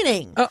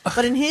mansplaining.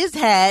 But in his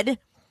head,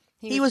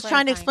 he was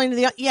trying to explain to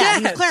the, he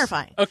was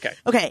clarifying.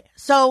 Okay.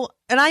 So,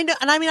 I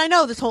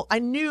know this whole, I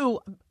knew,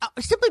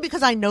 simply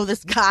because I know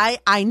this guy,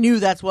 I knew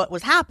that's what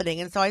was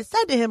happening. And so I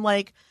said to him,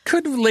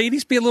 could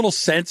ladies be a little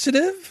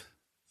sensitive?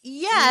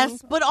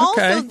 Yes, but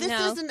also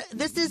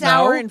this is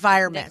our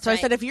environment. That's so I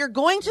said, if you're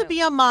going to be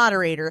a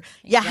moderator,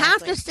 you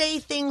have to say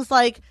things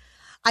like,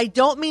 I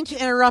don't mean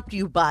to interrupt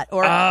you,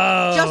 or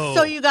just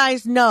so you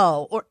guys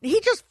know, or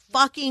he just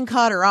fucking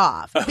cut her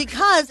off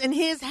because in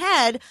his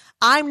head,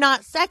 I'm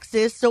not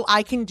sexist, so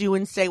I can do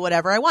and say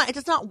whatever I want. It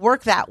does not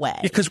work that way.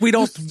 Because we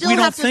don't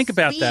think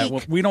about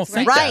that. We don't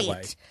think that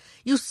way.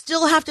 You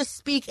still have to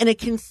speak in a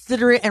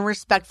considerate and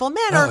respectful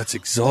manner. Oh, it's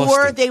exhausting.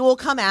 Or they will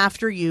come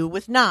after you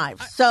with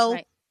knives. So.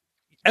 Right.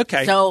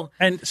 Okay. So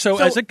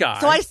as a guy.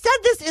 So I said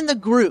this in the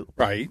group.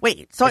 Right.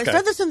 Wait. So I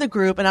said this in the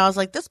group, and I was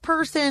like, this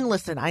person,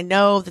 listen, I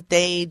know that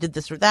they did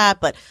this or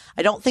that, but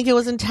I don't think it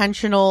was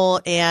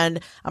intentional, and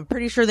I'm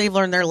pretty sure they've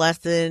learned their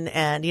lesson,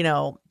 and,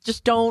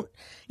 just don't,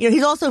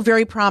 he's also a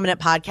very prominent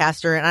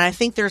podcaster, and I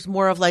think there's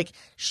more of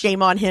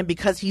shame on him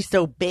because he's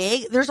so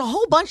big. There's a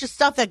whole bunch of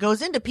stuff that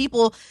goes into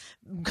people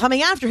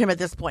coming after him at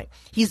this point.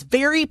 He's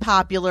very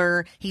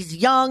popular. He's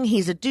young.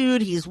 He's a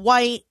dude. He's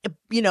white.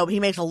 He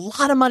makes a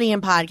lot of money in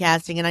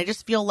podcasting. And I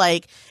just feel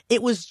like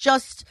it was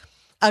just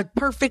a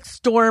perfect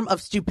storm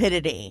of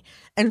stupidity.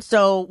 And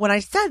so when I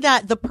said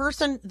that, the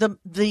person,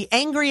 the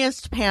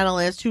angriest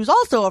panelist, who's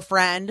also a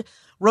friend,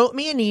 wrote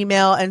me an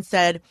email and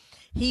said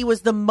he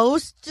was the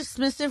most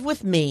dismissive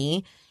with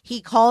me. He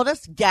called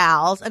us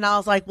gals, and I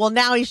was like, well,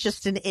 now he's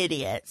just an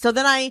idiot. So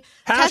then I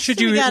texted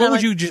him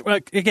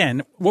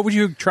again. What would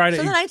you try to...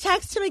 So then I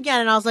texted him again,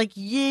 and I was like,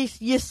 you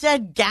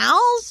said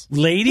gals?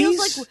 Ladies?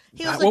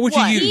 He was like, what would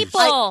you use?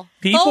 People.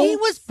 People? He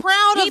was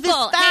proud of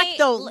this fact,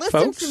 though. Listen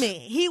folks? to me.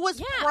 He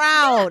was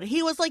proud. Yeah.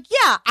 He was like,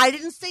 yeah, I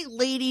didn't say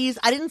ladies.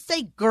 I didn't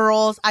say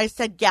girls. I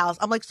said gals.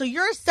 I'm like, so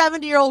you're a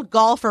 70-year-old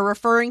golfer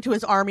referring to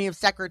his army of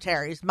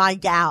secretaries, my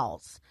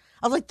gals.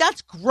 I was like,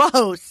 that's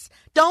gross.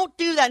 Don't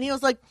do that. And he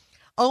was like,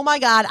 oh my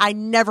God, I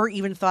never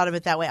even thought of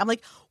it that way. I'm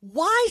like,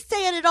 why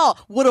say it at all?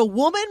 Would a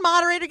woman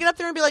moderator get up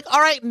there and be like, all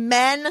right,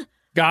 men,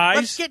 guys,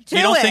 let's get to it?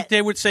 You don't think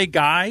they would say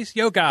guys?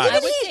 Yo, guys. Even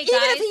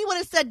if he would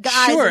have said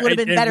guys, sure, it would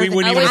have been better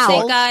than I would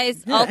say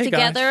guys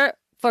altogether. Guys.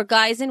 For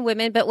guys and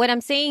women. But what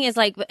I'm saying is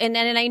like, and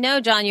I know,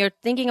 John, you're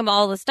thinking of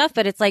all the stuff,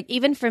 but it's like,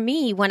 even for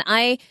me, when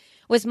I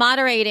was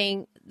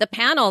moderating the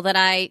panel that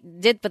I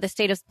did for the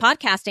State of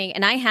Podcasting,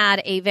 and I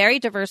had a very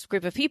diverse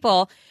group of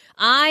people,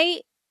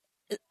 I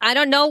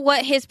don't know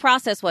what his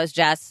process was,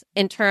 Jess,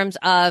 in terms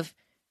of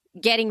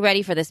getting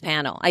ready for this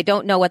panel. I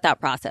don't know what that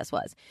process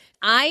was.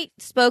 I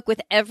spoke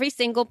with every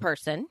single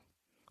person.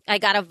 I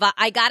got a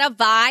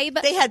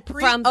vibe they had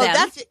from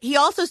them. He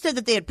also said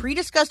that they had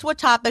pre-discussed what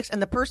topics,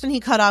 and the person he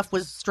cut off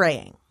was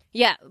straying.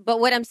 Yeah, but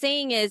what I'm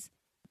saying is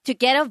to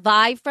get a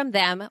vibe from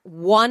them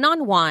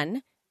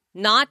one-on-one,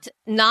 not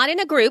in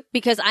a group,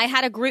 because I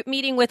had a group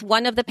meeting with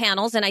one of the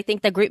panels, and I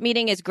think the group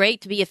meeting is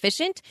great to be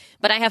efficient,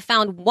 but I have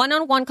found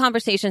one-on-one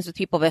conversations with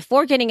people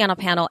before getting on a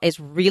panel is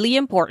really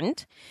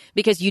important,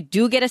 because you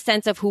do get a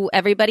sense of who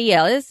everybody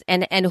is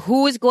and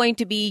who is going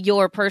to be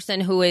your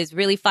person who is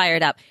really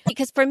fired up.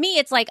 Because for me,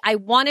 it's like I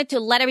wanted to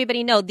let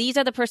everybody know these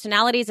are the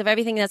personalities of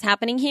everything that's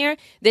happening here.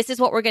 This is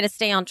what we're going to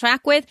stay on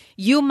track with.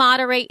 You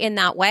moderate in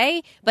that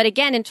way. But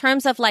again, in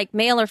terms of like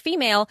male or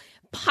female,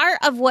 part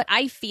of what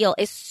I feel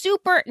is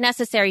super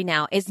necessary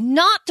now is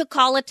not to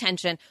call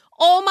attention.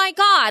 Oh my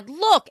God,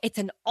 look, it's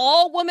an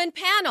all-woman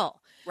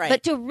panel. Right.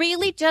 But to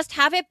really just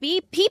have it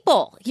be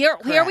people. Here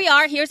we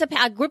are. Here's a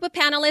group of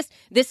panelists.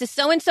 This is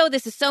so-and-so.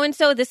 This is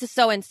so-and-so. This is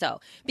so-and-so.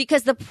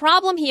 Because the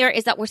problem here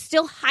is that we're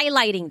still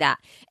highlighting that.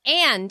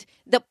 And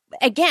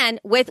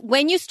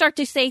when you start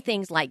to say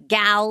things like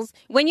gals,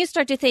 when you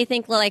start to say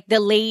things like the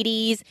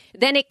ladies,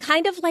 then it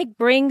kind of like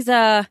brings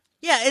a...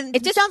 Yeah, and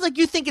it just sounds like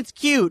you think it's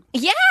cute.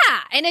 Yeah,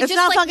 and it's just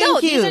not like, no,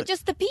 cute. these are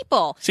just the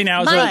people. See,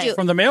 now,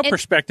 from the male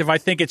perspective, I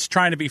think it's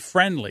trying to be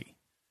friendly.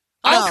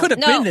 I could have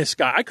been this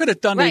guy. I could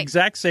have done the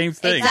exact same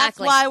thing.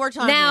 Exactly. That's why we're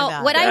talking about it.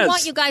 Now, what I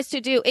want you guys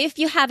to do, if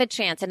you have a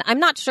chance, and I'm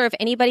not sure if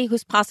anybody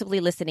who's possibly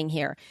listening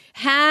here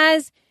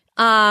has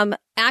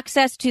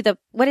access to the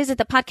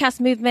podcast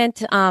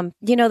movement,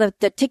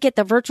 the ticket,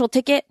 the virtual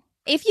ticket.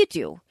 If you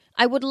do,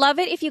 I would love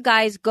it if you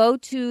guys go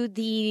to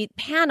the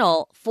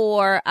panel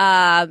for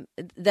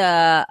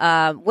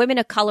the Women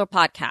of Color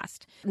podcast.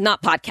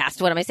 Not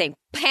podcast, what am I saying?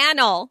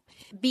 Panel,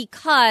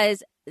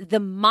 because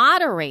the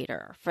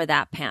moderator for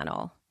that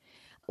panel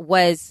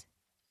was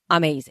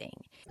amazing,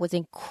 was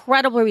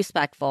incredibly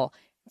respectful,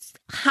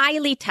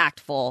 highly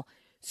tactful,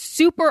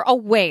 super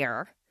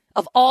aware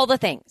of all the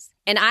things.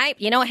 And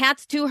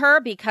hats to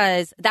her,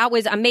 because that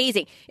was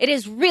amazing. It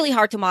is really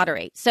hard to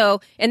moderate. So,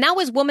 and that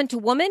was woman to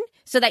woman,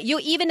 so that you,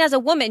 even as a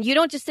woman, you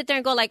don't just sit there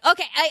and go like,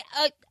 okay,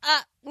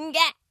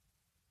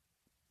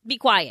 be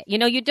quiet.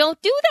 You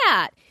don't do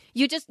that.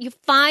 You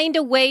find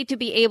a way to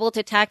be able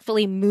to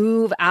tactfully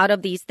move out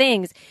of these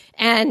things.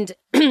 And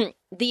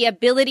the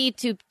ability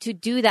to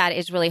do that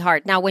is really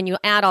hard. Now, when you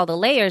add all the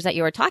layers that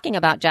you were talking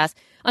about, Jess,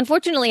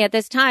 unfortunately at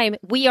this time,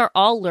 we are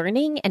all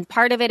learning. And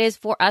part of it is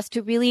for us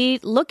to really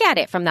look at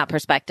it from that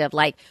perspective.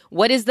 Like,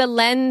 what is the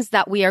lens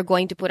that we are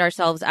going to put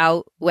ourselves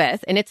out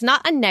with? And it's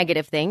not a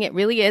negative thing. It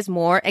really is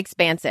more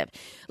expansive.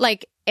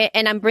 Like,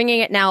 and I'm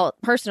bringing it now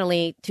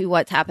personally to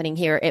what's happening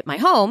here at my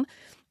home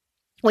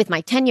with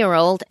my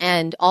 10-year-old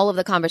and all of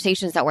the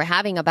conversations that we're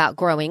having about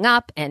growing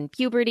up and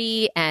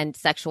puberty and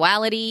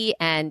sexuality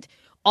and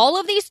all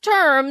of these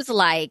terms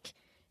like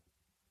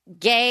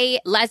gay,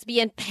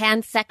 lesbian,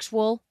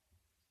 pansexual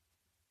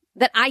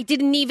that I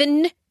didn't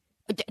even,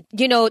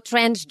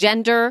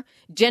 transgender,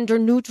 gender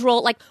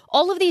neutral, like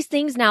all of these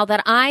things now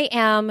that I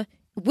am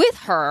with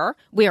her.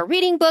 We are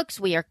reading books.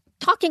 We are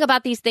talking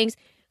about these things.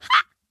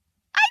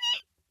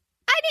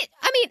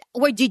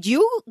 Did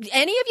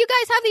any of you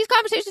guys have these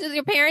conversations with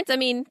your parents? I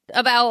mean,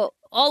 about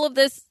all of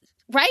this,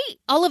 right?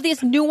 All of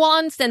this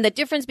nuance and the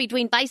difference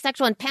between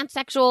bisexual and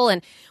pansexual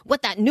and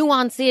what that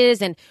nuance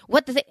is and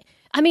what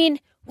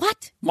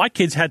what? My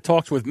kids had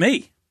talks with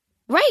me.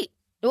 Right.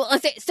 Well,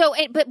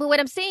 but what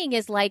I'm saying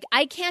is like,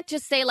 I can't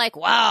just say like,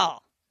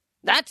 wow,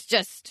 that's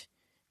just,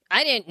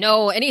 I didn't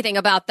know anything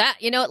about that.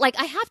 Like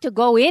I have to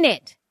go in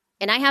it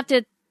and I have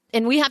to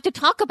we have to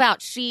talk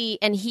about she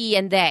and he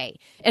and they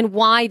and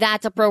why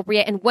that's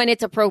appropriate and when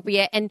it's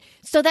appropriate, and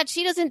so that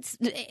she doesn't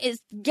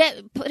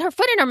put her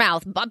foot in her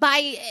mouth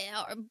by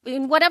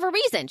in whatever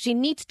reason. She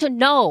needs to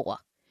know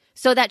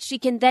so that she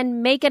can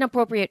then make an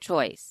appropriate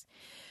choice.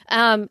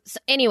 So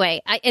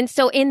anyway,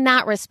 so in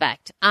that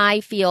respect,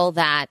 I feel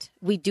that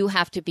we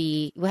have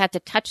to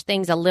touch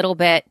things a little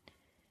bit.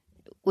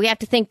 We have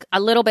to think a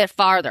little bit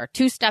farther,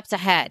 2 steps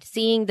ahead,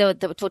 seeing the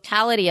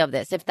totality of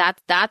this. If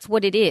that's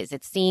what it is,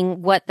 it's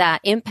seeing what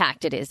that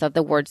impact it is of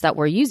the words that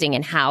we're using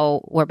and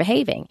how we're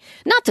behaving.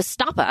 Not to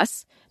stop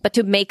us, but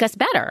to make us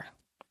better.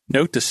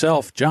 Note to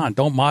self, John,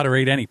 don't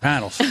moderate any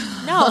panels.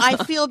 No,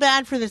 I feel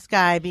bad for this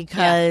guy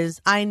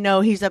because I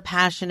know he's a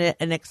passionate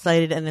and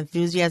excited and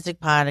enthusiastic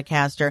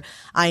podcaster.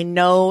 I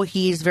know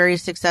he's very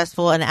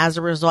successful, and as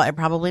a result, it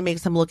probably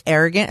makes him look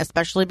arrogant,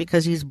 especially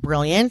because he's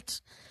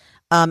brilliant.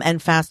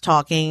 And fast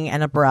talking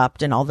and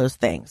abrupt and all those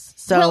things.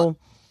 So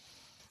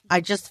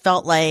I just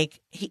felt like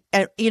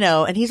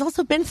and he's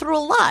also been through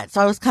a lot.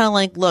 So I was kind of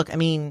like, look, I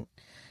mean,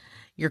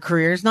 your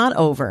career's not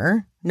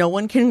over. No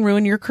one can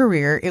ruin your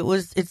career.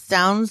 It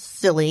sounds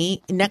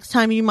silly. Next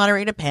time you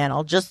moderate a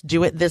panel, just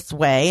do it this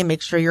way and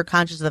make sure you're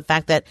conscious of the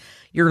fact that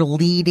you're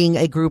leading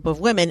a group of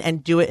women,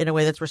 and do it in a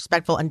way that's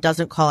respectful and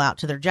doesn't call out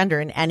to their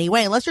gender in any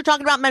way. Unless you're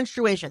talking about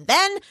menstruation,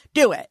 then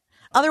do it.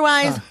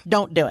 Otherwise,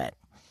 don't do it.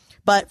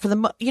 But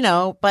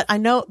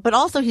but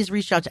also he's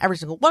reached out to every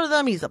single one of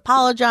them. He's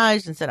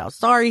apologized and said how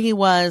sorry he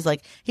was.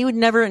 Like, he would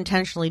never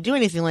intentionally do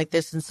anything like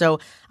this. And so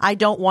I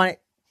don't want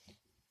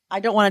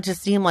it to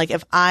seem like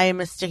if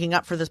I'm sticking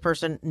up for this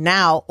person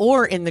now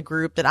or in the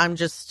group that I'm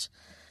just,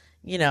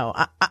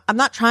 I'm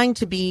not trying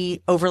to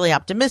be overly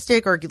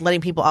optimistic or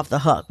letting people off the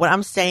hook. What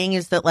I'm saying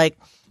is that, like,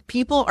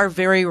 people are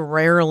very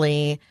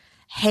rarely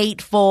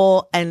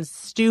hateful and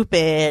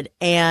stupid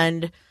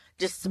and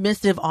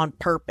dismissive on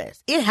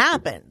purpose. It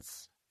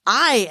happens.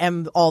 I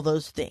am all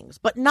those things,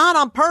 but not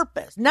on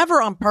purpose.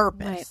 Never on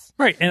purpose.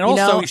 Right. And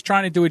also, he's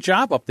trying to do a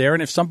job up there.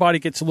 And if somebody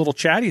gets a little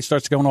chatty,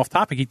 starts going off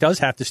topic, he does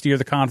have to steer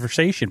the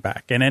conversation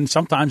back. And then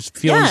sometimes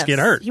feelings get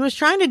hurt. He was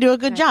trying to do a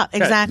good job.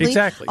 Exactly.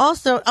 Exactly.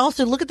 Also,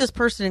 look at this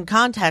person in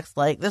context.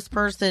 Like, this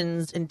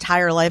person's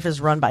entire life is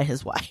run by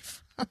his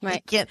wife.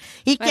 Right.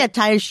 He can't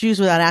tie his shoes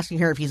without asking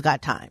her if he's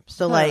got time.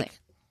 So totally.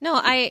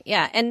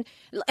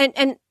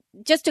 And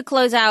just to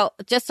close out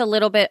just a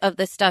little bit of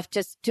this stuff,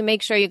 just to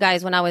make sure you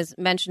guys, when I was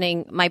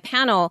mentioning my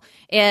panel,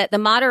 the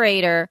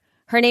moderator,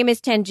 her name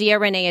is Tangia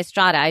Renee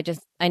Estrada.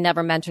 I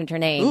never mentioned her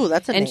name. Ooh,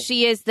 that's a name. And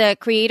she is the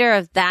creator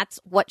of That's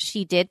What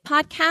She Did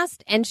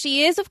podcast. And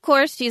she is, of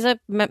course, she's a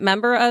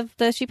member of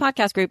the She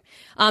Podcast group.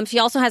 She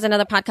also has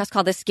another podcast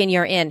called The Skin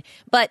You're In.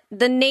 But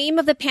the name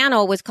of the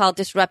panel was called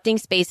Disrupting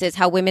Spaces,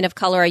 How Women of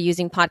Color Are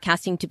Using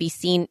Podcasting to Be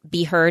Seen,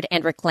 Be Heard,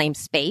 and Reclaim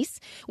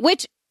Space,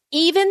 which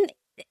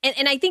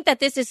and I think that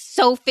this is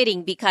so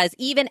fitting because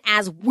even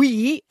as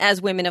we,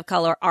 as women of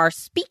color, are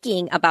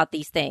speaking about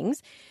these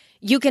things,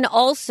 you can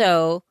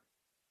also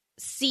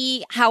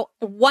see how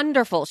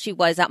wonderful she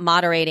was at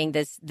moderating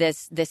this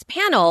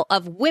panel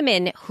of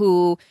women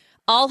who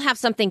all have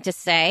something to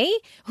say,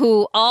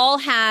 who all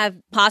have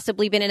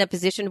possibly been in a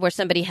position where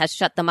somebody has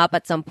shut them up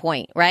at some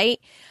point, right?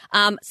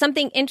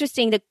 Something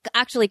interesting to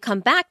actually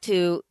come back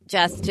to,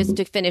 just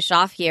to finish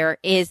off here,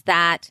 is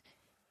that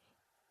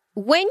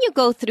when you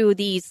go through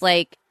these,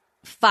 like,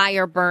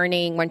 fire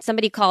burning, when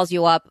somebody calls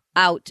you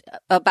out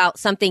about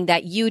something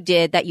that you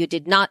did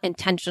not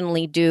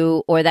intentionally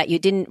do, or that you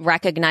didn't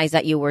recognize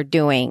that you were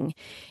doing,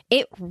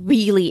 it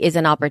really is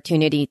an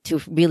opportunity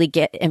to really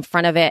get in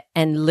front of it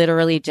and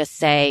literally just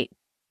say,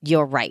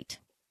 you're right.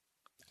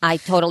 I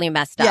totally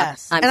messed up.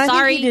 Yes. I'm and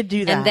sorry. I think he did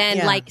do that. And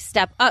then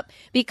step up,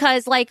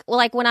 because like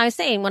when I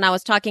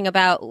was talking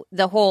about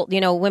the whole,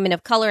 women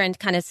of color, and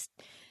kind of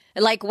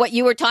like what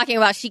you were talking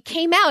about, she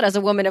came out as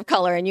a woman of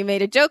color and you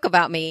made a joke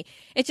about me.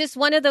 It's just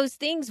one of those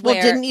things where...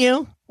 Well, didn't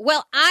you?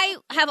 Well, I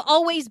have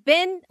always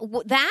been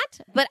that,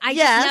 but I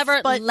just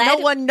never but no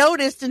one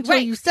noticed until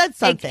you said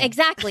something.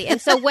 Exactly.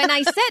 And so when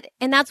I said,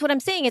 and that's what I'm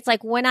saying, it's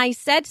like when I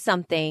said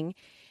something,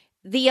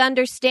 the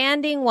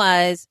understanding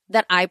was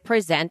that I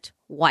present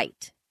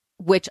white,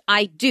 which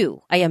I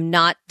do. I am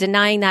not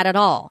denying that at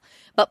all.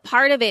 But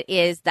part of it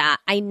is that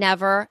I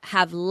never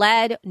have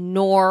led,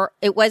 nor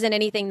it wasn't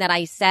anything that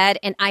I said.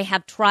 And I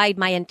have tried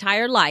my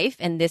entire life,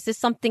 and this is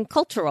something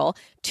cultural,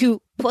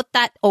 to put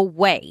that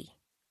away,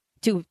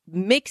 to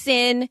mix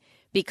in,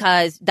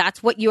 because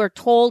that's what you're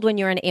told when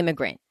you're an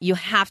immigrant. You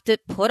have to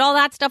put all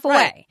that stuff away.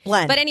 Right.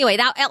 Blend. But anyway,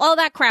 all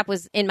that crap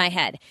was in my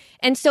head.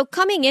 And so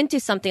coming into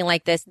something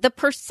like this, the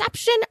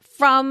perception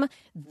from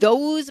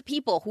those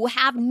people who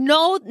have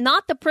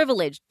not the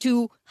privilege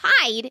to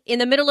hide in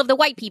the middle of the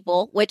white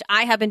people, which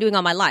I have been doing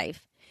all my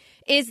life,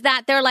 is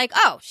that they're like,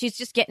 oh, she's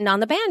just getting on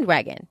the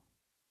bandwagon.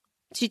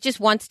 She just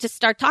wants to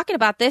start talking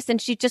about this,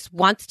 and she just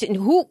wants to,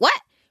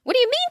 what? What do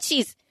you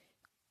mean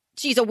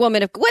she's a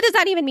woman of, what does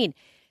that even mean?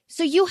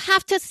 So you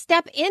have to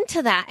step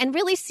into that and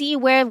really see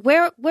where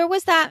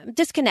was that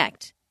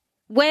disconnect?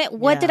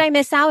 What did I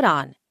miss out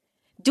on?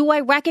 Do I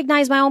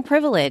recognize my own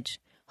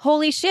privilege?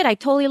 Holy shit, I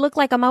totally look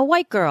like I'm a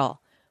white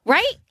girl.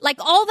 right? Like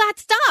all that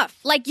stuff.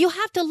 Like you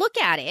have to look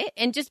at it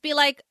and just be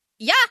like,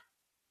 yeah,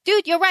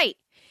 dude, you're right.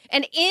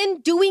 And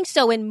in doing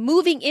so and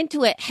moving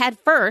into it head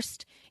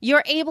first,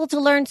 you're able to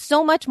learn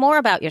so much more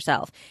about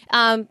yourself.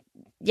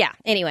 Yeah.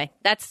 Anyway,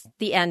 that's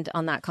the end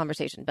on that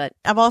conversation. But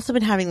I've also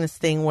been having this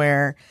thing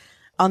where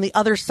on the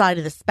other side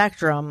of the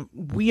spectrum,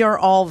 we are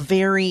all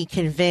very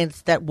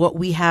convinced that what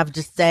we have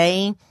to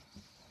say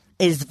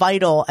is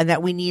vital and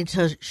that we need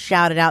to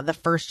shout it out the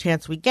first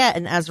chance we get.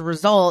 And as a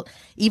result,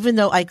 even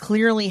though I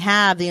clearly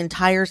have the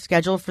entire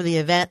schedule for the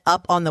event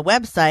up on the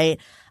website,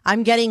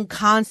 I'm getting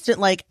constant,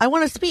 like, I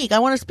want to speak.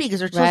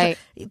 Because there's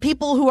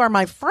people who are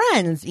my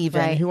friends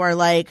even who are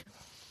like,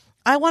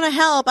 I want to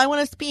help. I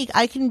want to speak.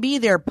 I can be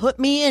there. Put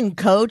me in,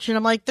 coach. And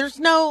I'm like, there's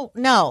no.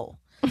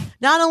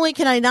 Not only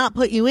can I not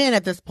put you in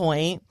at this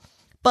point,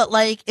 but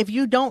like, if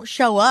you don't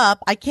show up,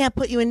 I can't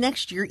put you in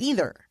next year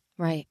either.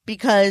 Right.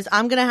 Because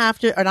I'm going to have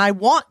to, and I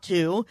want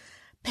to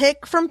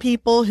pick from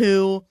people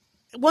who,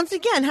 once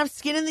again, have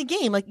skin in the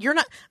game. Like, you're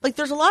not, like,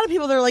 there's a lot of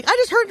people that are like, I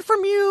just heard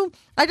from you.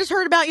 I just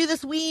heard about you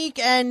this week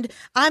and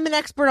I'm an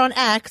expert on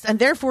X and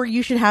therefore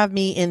you should have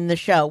me in the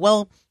show.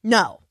 Well,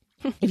 no.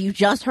 If you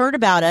just heard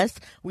about us,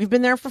 we've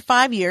been there for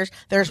 5 years.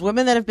 There's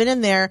women that have been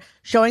in there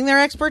showing their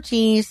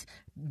expertise,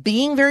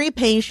 being very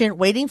patient,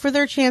 waiting for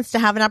their chance to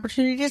have an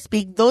opportunity to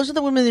speak. Those are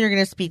the women that are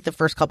going to speak the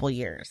first couple of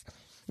years.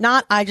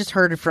 Not, I just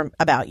heard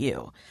about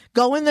you.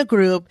 Go in the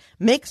group,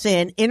 mix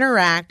in,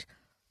 interact,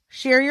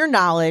 share your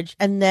knowledge,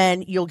 and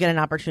then you'll get an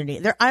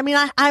opportunity.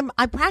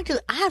 I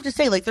practically, I have to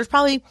say, like, there's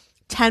probably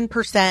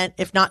 10%,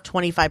 if not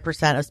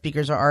 25% of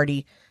speakers are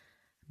already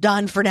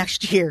done for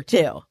next year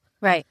too.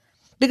 Right.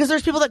 Because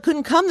there's people that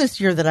couldn't come this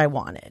year that I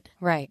wanted.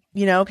 Right.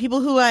 You know, people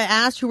who I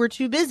asked who were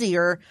too busy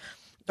or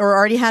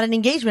already had an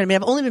engagement. I mean,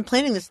 I've only been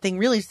planning this thing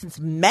really since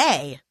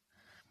May.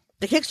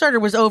 The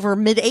Kickstarter was over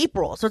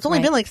mid-April. So it's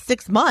only been like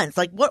 6 months.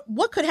 Like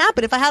what could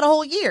happen if I had a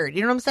whole year?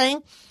 You know what I'm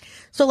saying?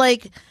 So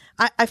like,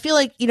 I feel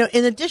like, you know,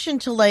 in addition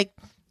to like,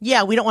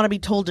 yeah, we don't want to be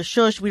told to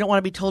shush. We don't want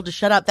to be told to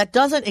shut up. That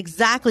doesn't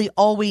exactly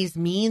always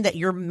mean that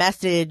your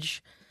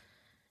message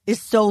is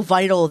so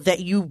vital that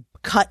you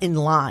cut in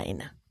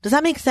line. Does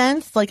that make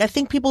sense? Like, I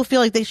think people feel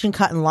like they should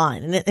cut in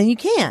line and you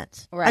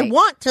can't. Right. I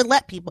want to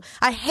let people,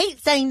 I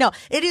hate saying no.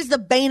 It is the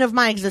bane of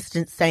my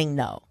existence saying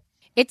no.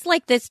 It's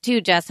like this too,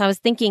 Jess. I was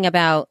thinking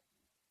about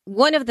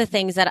one of the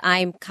things that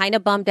I'm kind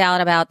of bummed out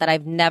about that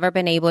I've never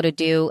been able to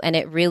do. And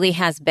it really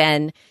has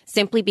been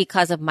simply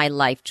because of my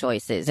life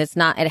choices. It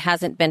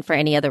hasn't been for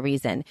any other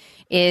reason,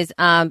 is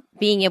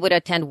being able to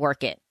attend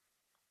Work It,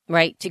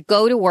 right? To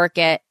go to Work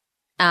It,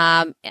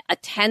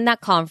 attend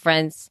that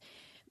conference,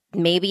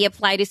 maybe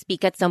apply to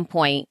speak at some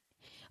point.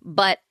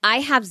 But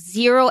I have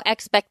zero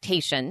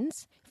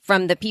expectations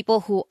from the people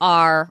who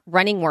are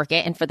running Work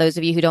It. And for those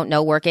of you who don't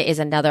know, Work It is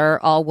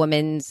another all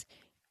women's,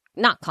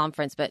 not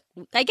conference, but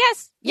I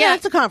guess. Yeah,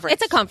 it's a conference.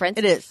 It's a conference.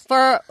 It is.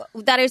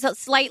 That is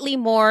slightly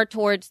more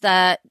towards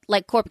the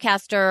like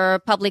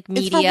Corpcaster, public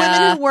media. It's for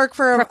women who work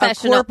for a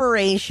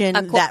corporation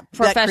that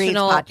creates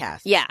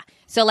podcasts. Yeah.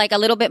 So like a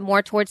little bit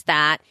more towards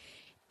that.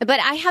 But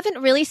I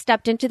haven't really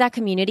stepped into that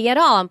community at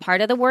all. I'm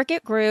part of the Work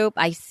It group.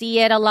 I see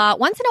it a lot.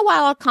 Once in a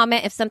while, I'll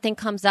comment if something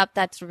comes up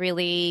that's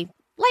really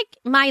like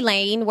my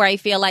lane where I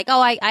feel like, oh,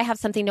 I have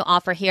something to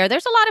offer here.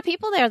 There's a lot of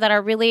people there that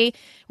are really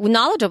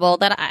knowledgeable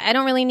that I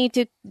don't really need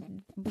to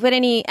put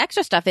any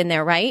extra stuff in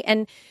there, right?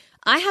 And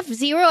I have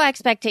zero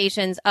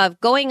expectations of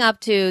going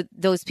up to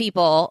those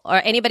people or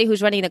anybody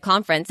who's running the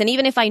conference. And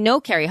even if I know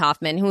Carrie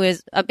Hoffman, who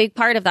is a big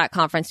part of that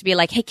conference, to be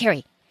like, hey,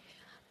 Carrie,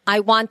 I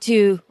want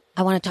to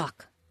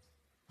talk.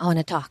 I want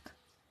to talk,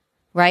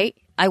 right?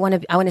 I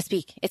want to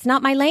speak. It's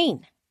not my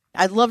lane.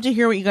 I'd love to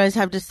hear what you guys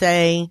have to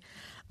say.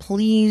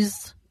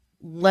 Please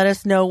let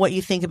us know what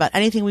you think about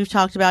anything we've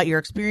talked about, your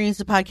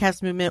experience of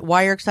podcast movement,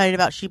 why you're excited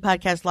about She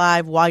Podcast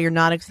Live, why you're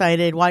not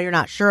excited, why you're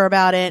not sure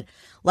about it.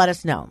 Let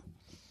us know.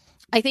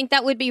 I think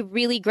that would be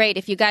really great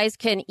if you guys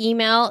can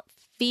email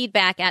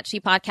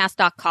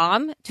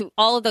feedback@shepodcast.com to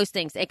all of those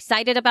things.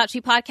 Excited about She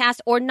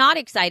Podcast or not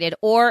excited,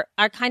 or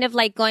are kind of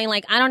like going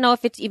like, I don't know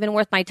if it's even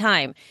worth my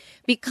time,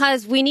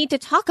 because we need to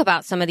talk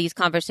about some of these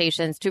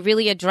conversations to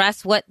really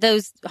address what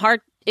those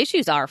hard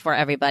issues are for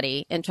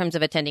everybody in terms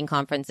of attending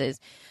conferences.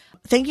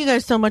 Thank you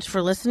guys so much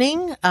for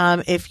listening.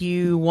 If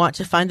you want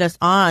to find us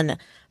on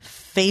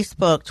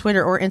Facebook,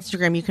 Twitter, or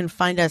Instagram, you can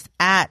find us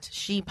at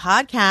She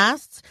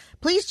Podcasts.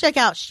 Please check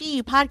out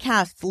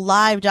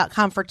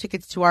shepodcastslive.com for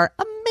tickets to our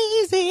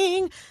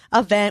amazing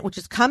event, which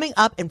is coming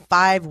up in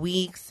 5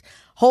 weeks.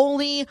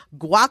 Holy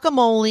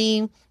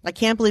guacamole. I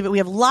can't believe it. We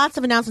have lots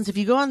of announcements. If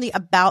you go on the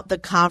About the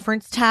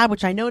Conference tab,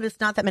 which I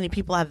noticed not that many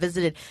people have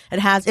visited, it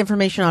has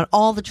information on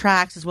all the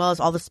tracks as well as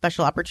all the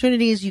special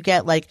opportunities. You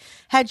get like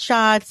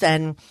headshots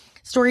and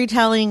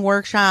storytelling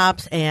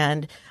workshops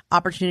and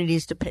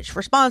opportunities to pitch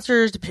for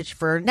sponsors, to pitch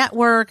for a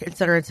network, et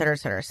cetera, et cetera, et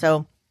cetera.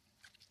 So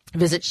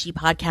visit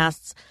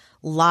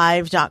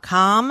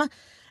shepodcastslive.com.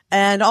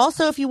 And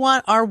also, if you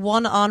want our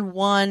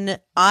one-on-one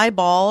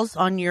eyeballs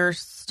on your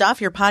stuff,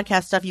 your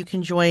podcast stuff, you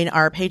can join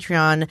our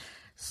Patreon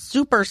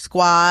Super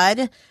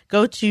Squad,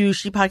 go to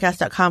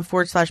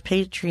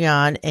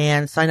shepodcast.com/Patreon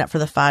and sign up for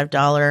the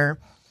 $5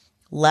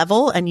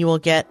 level, and you will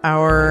get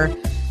our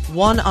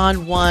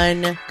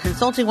one-on-one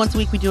consulting once a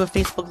week. We do a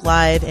Facebook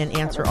Live and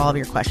answer all of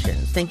your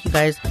questions. Thank you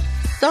guys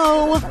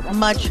so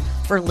much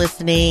for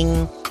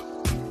listening.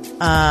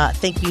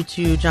 Thank you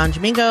to John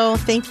Domingo.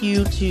 Thank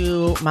you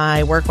to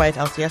my work wife,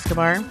 Elsie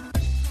Escobar.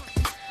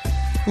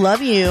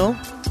 Love you.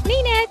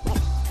 Mean it.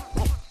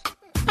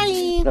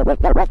 Bye.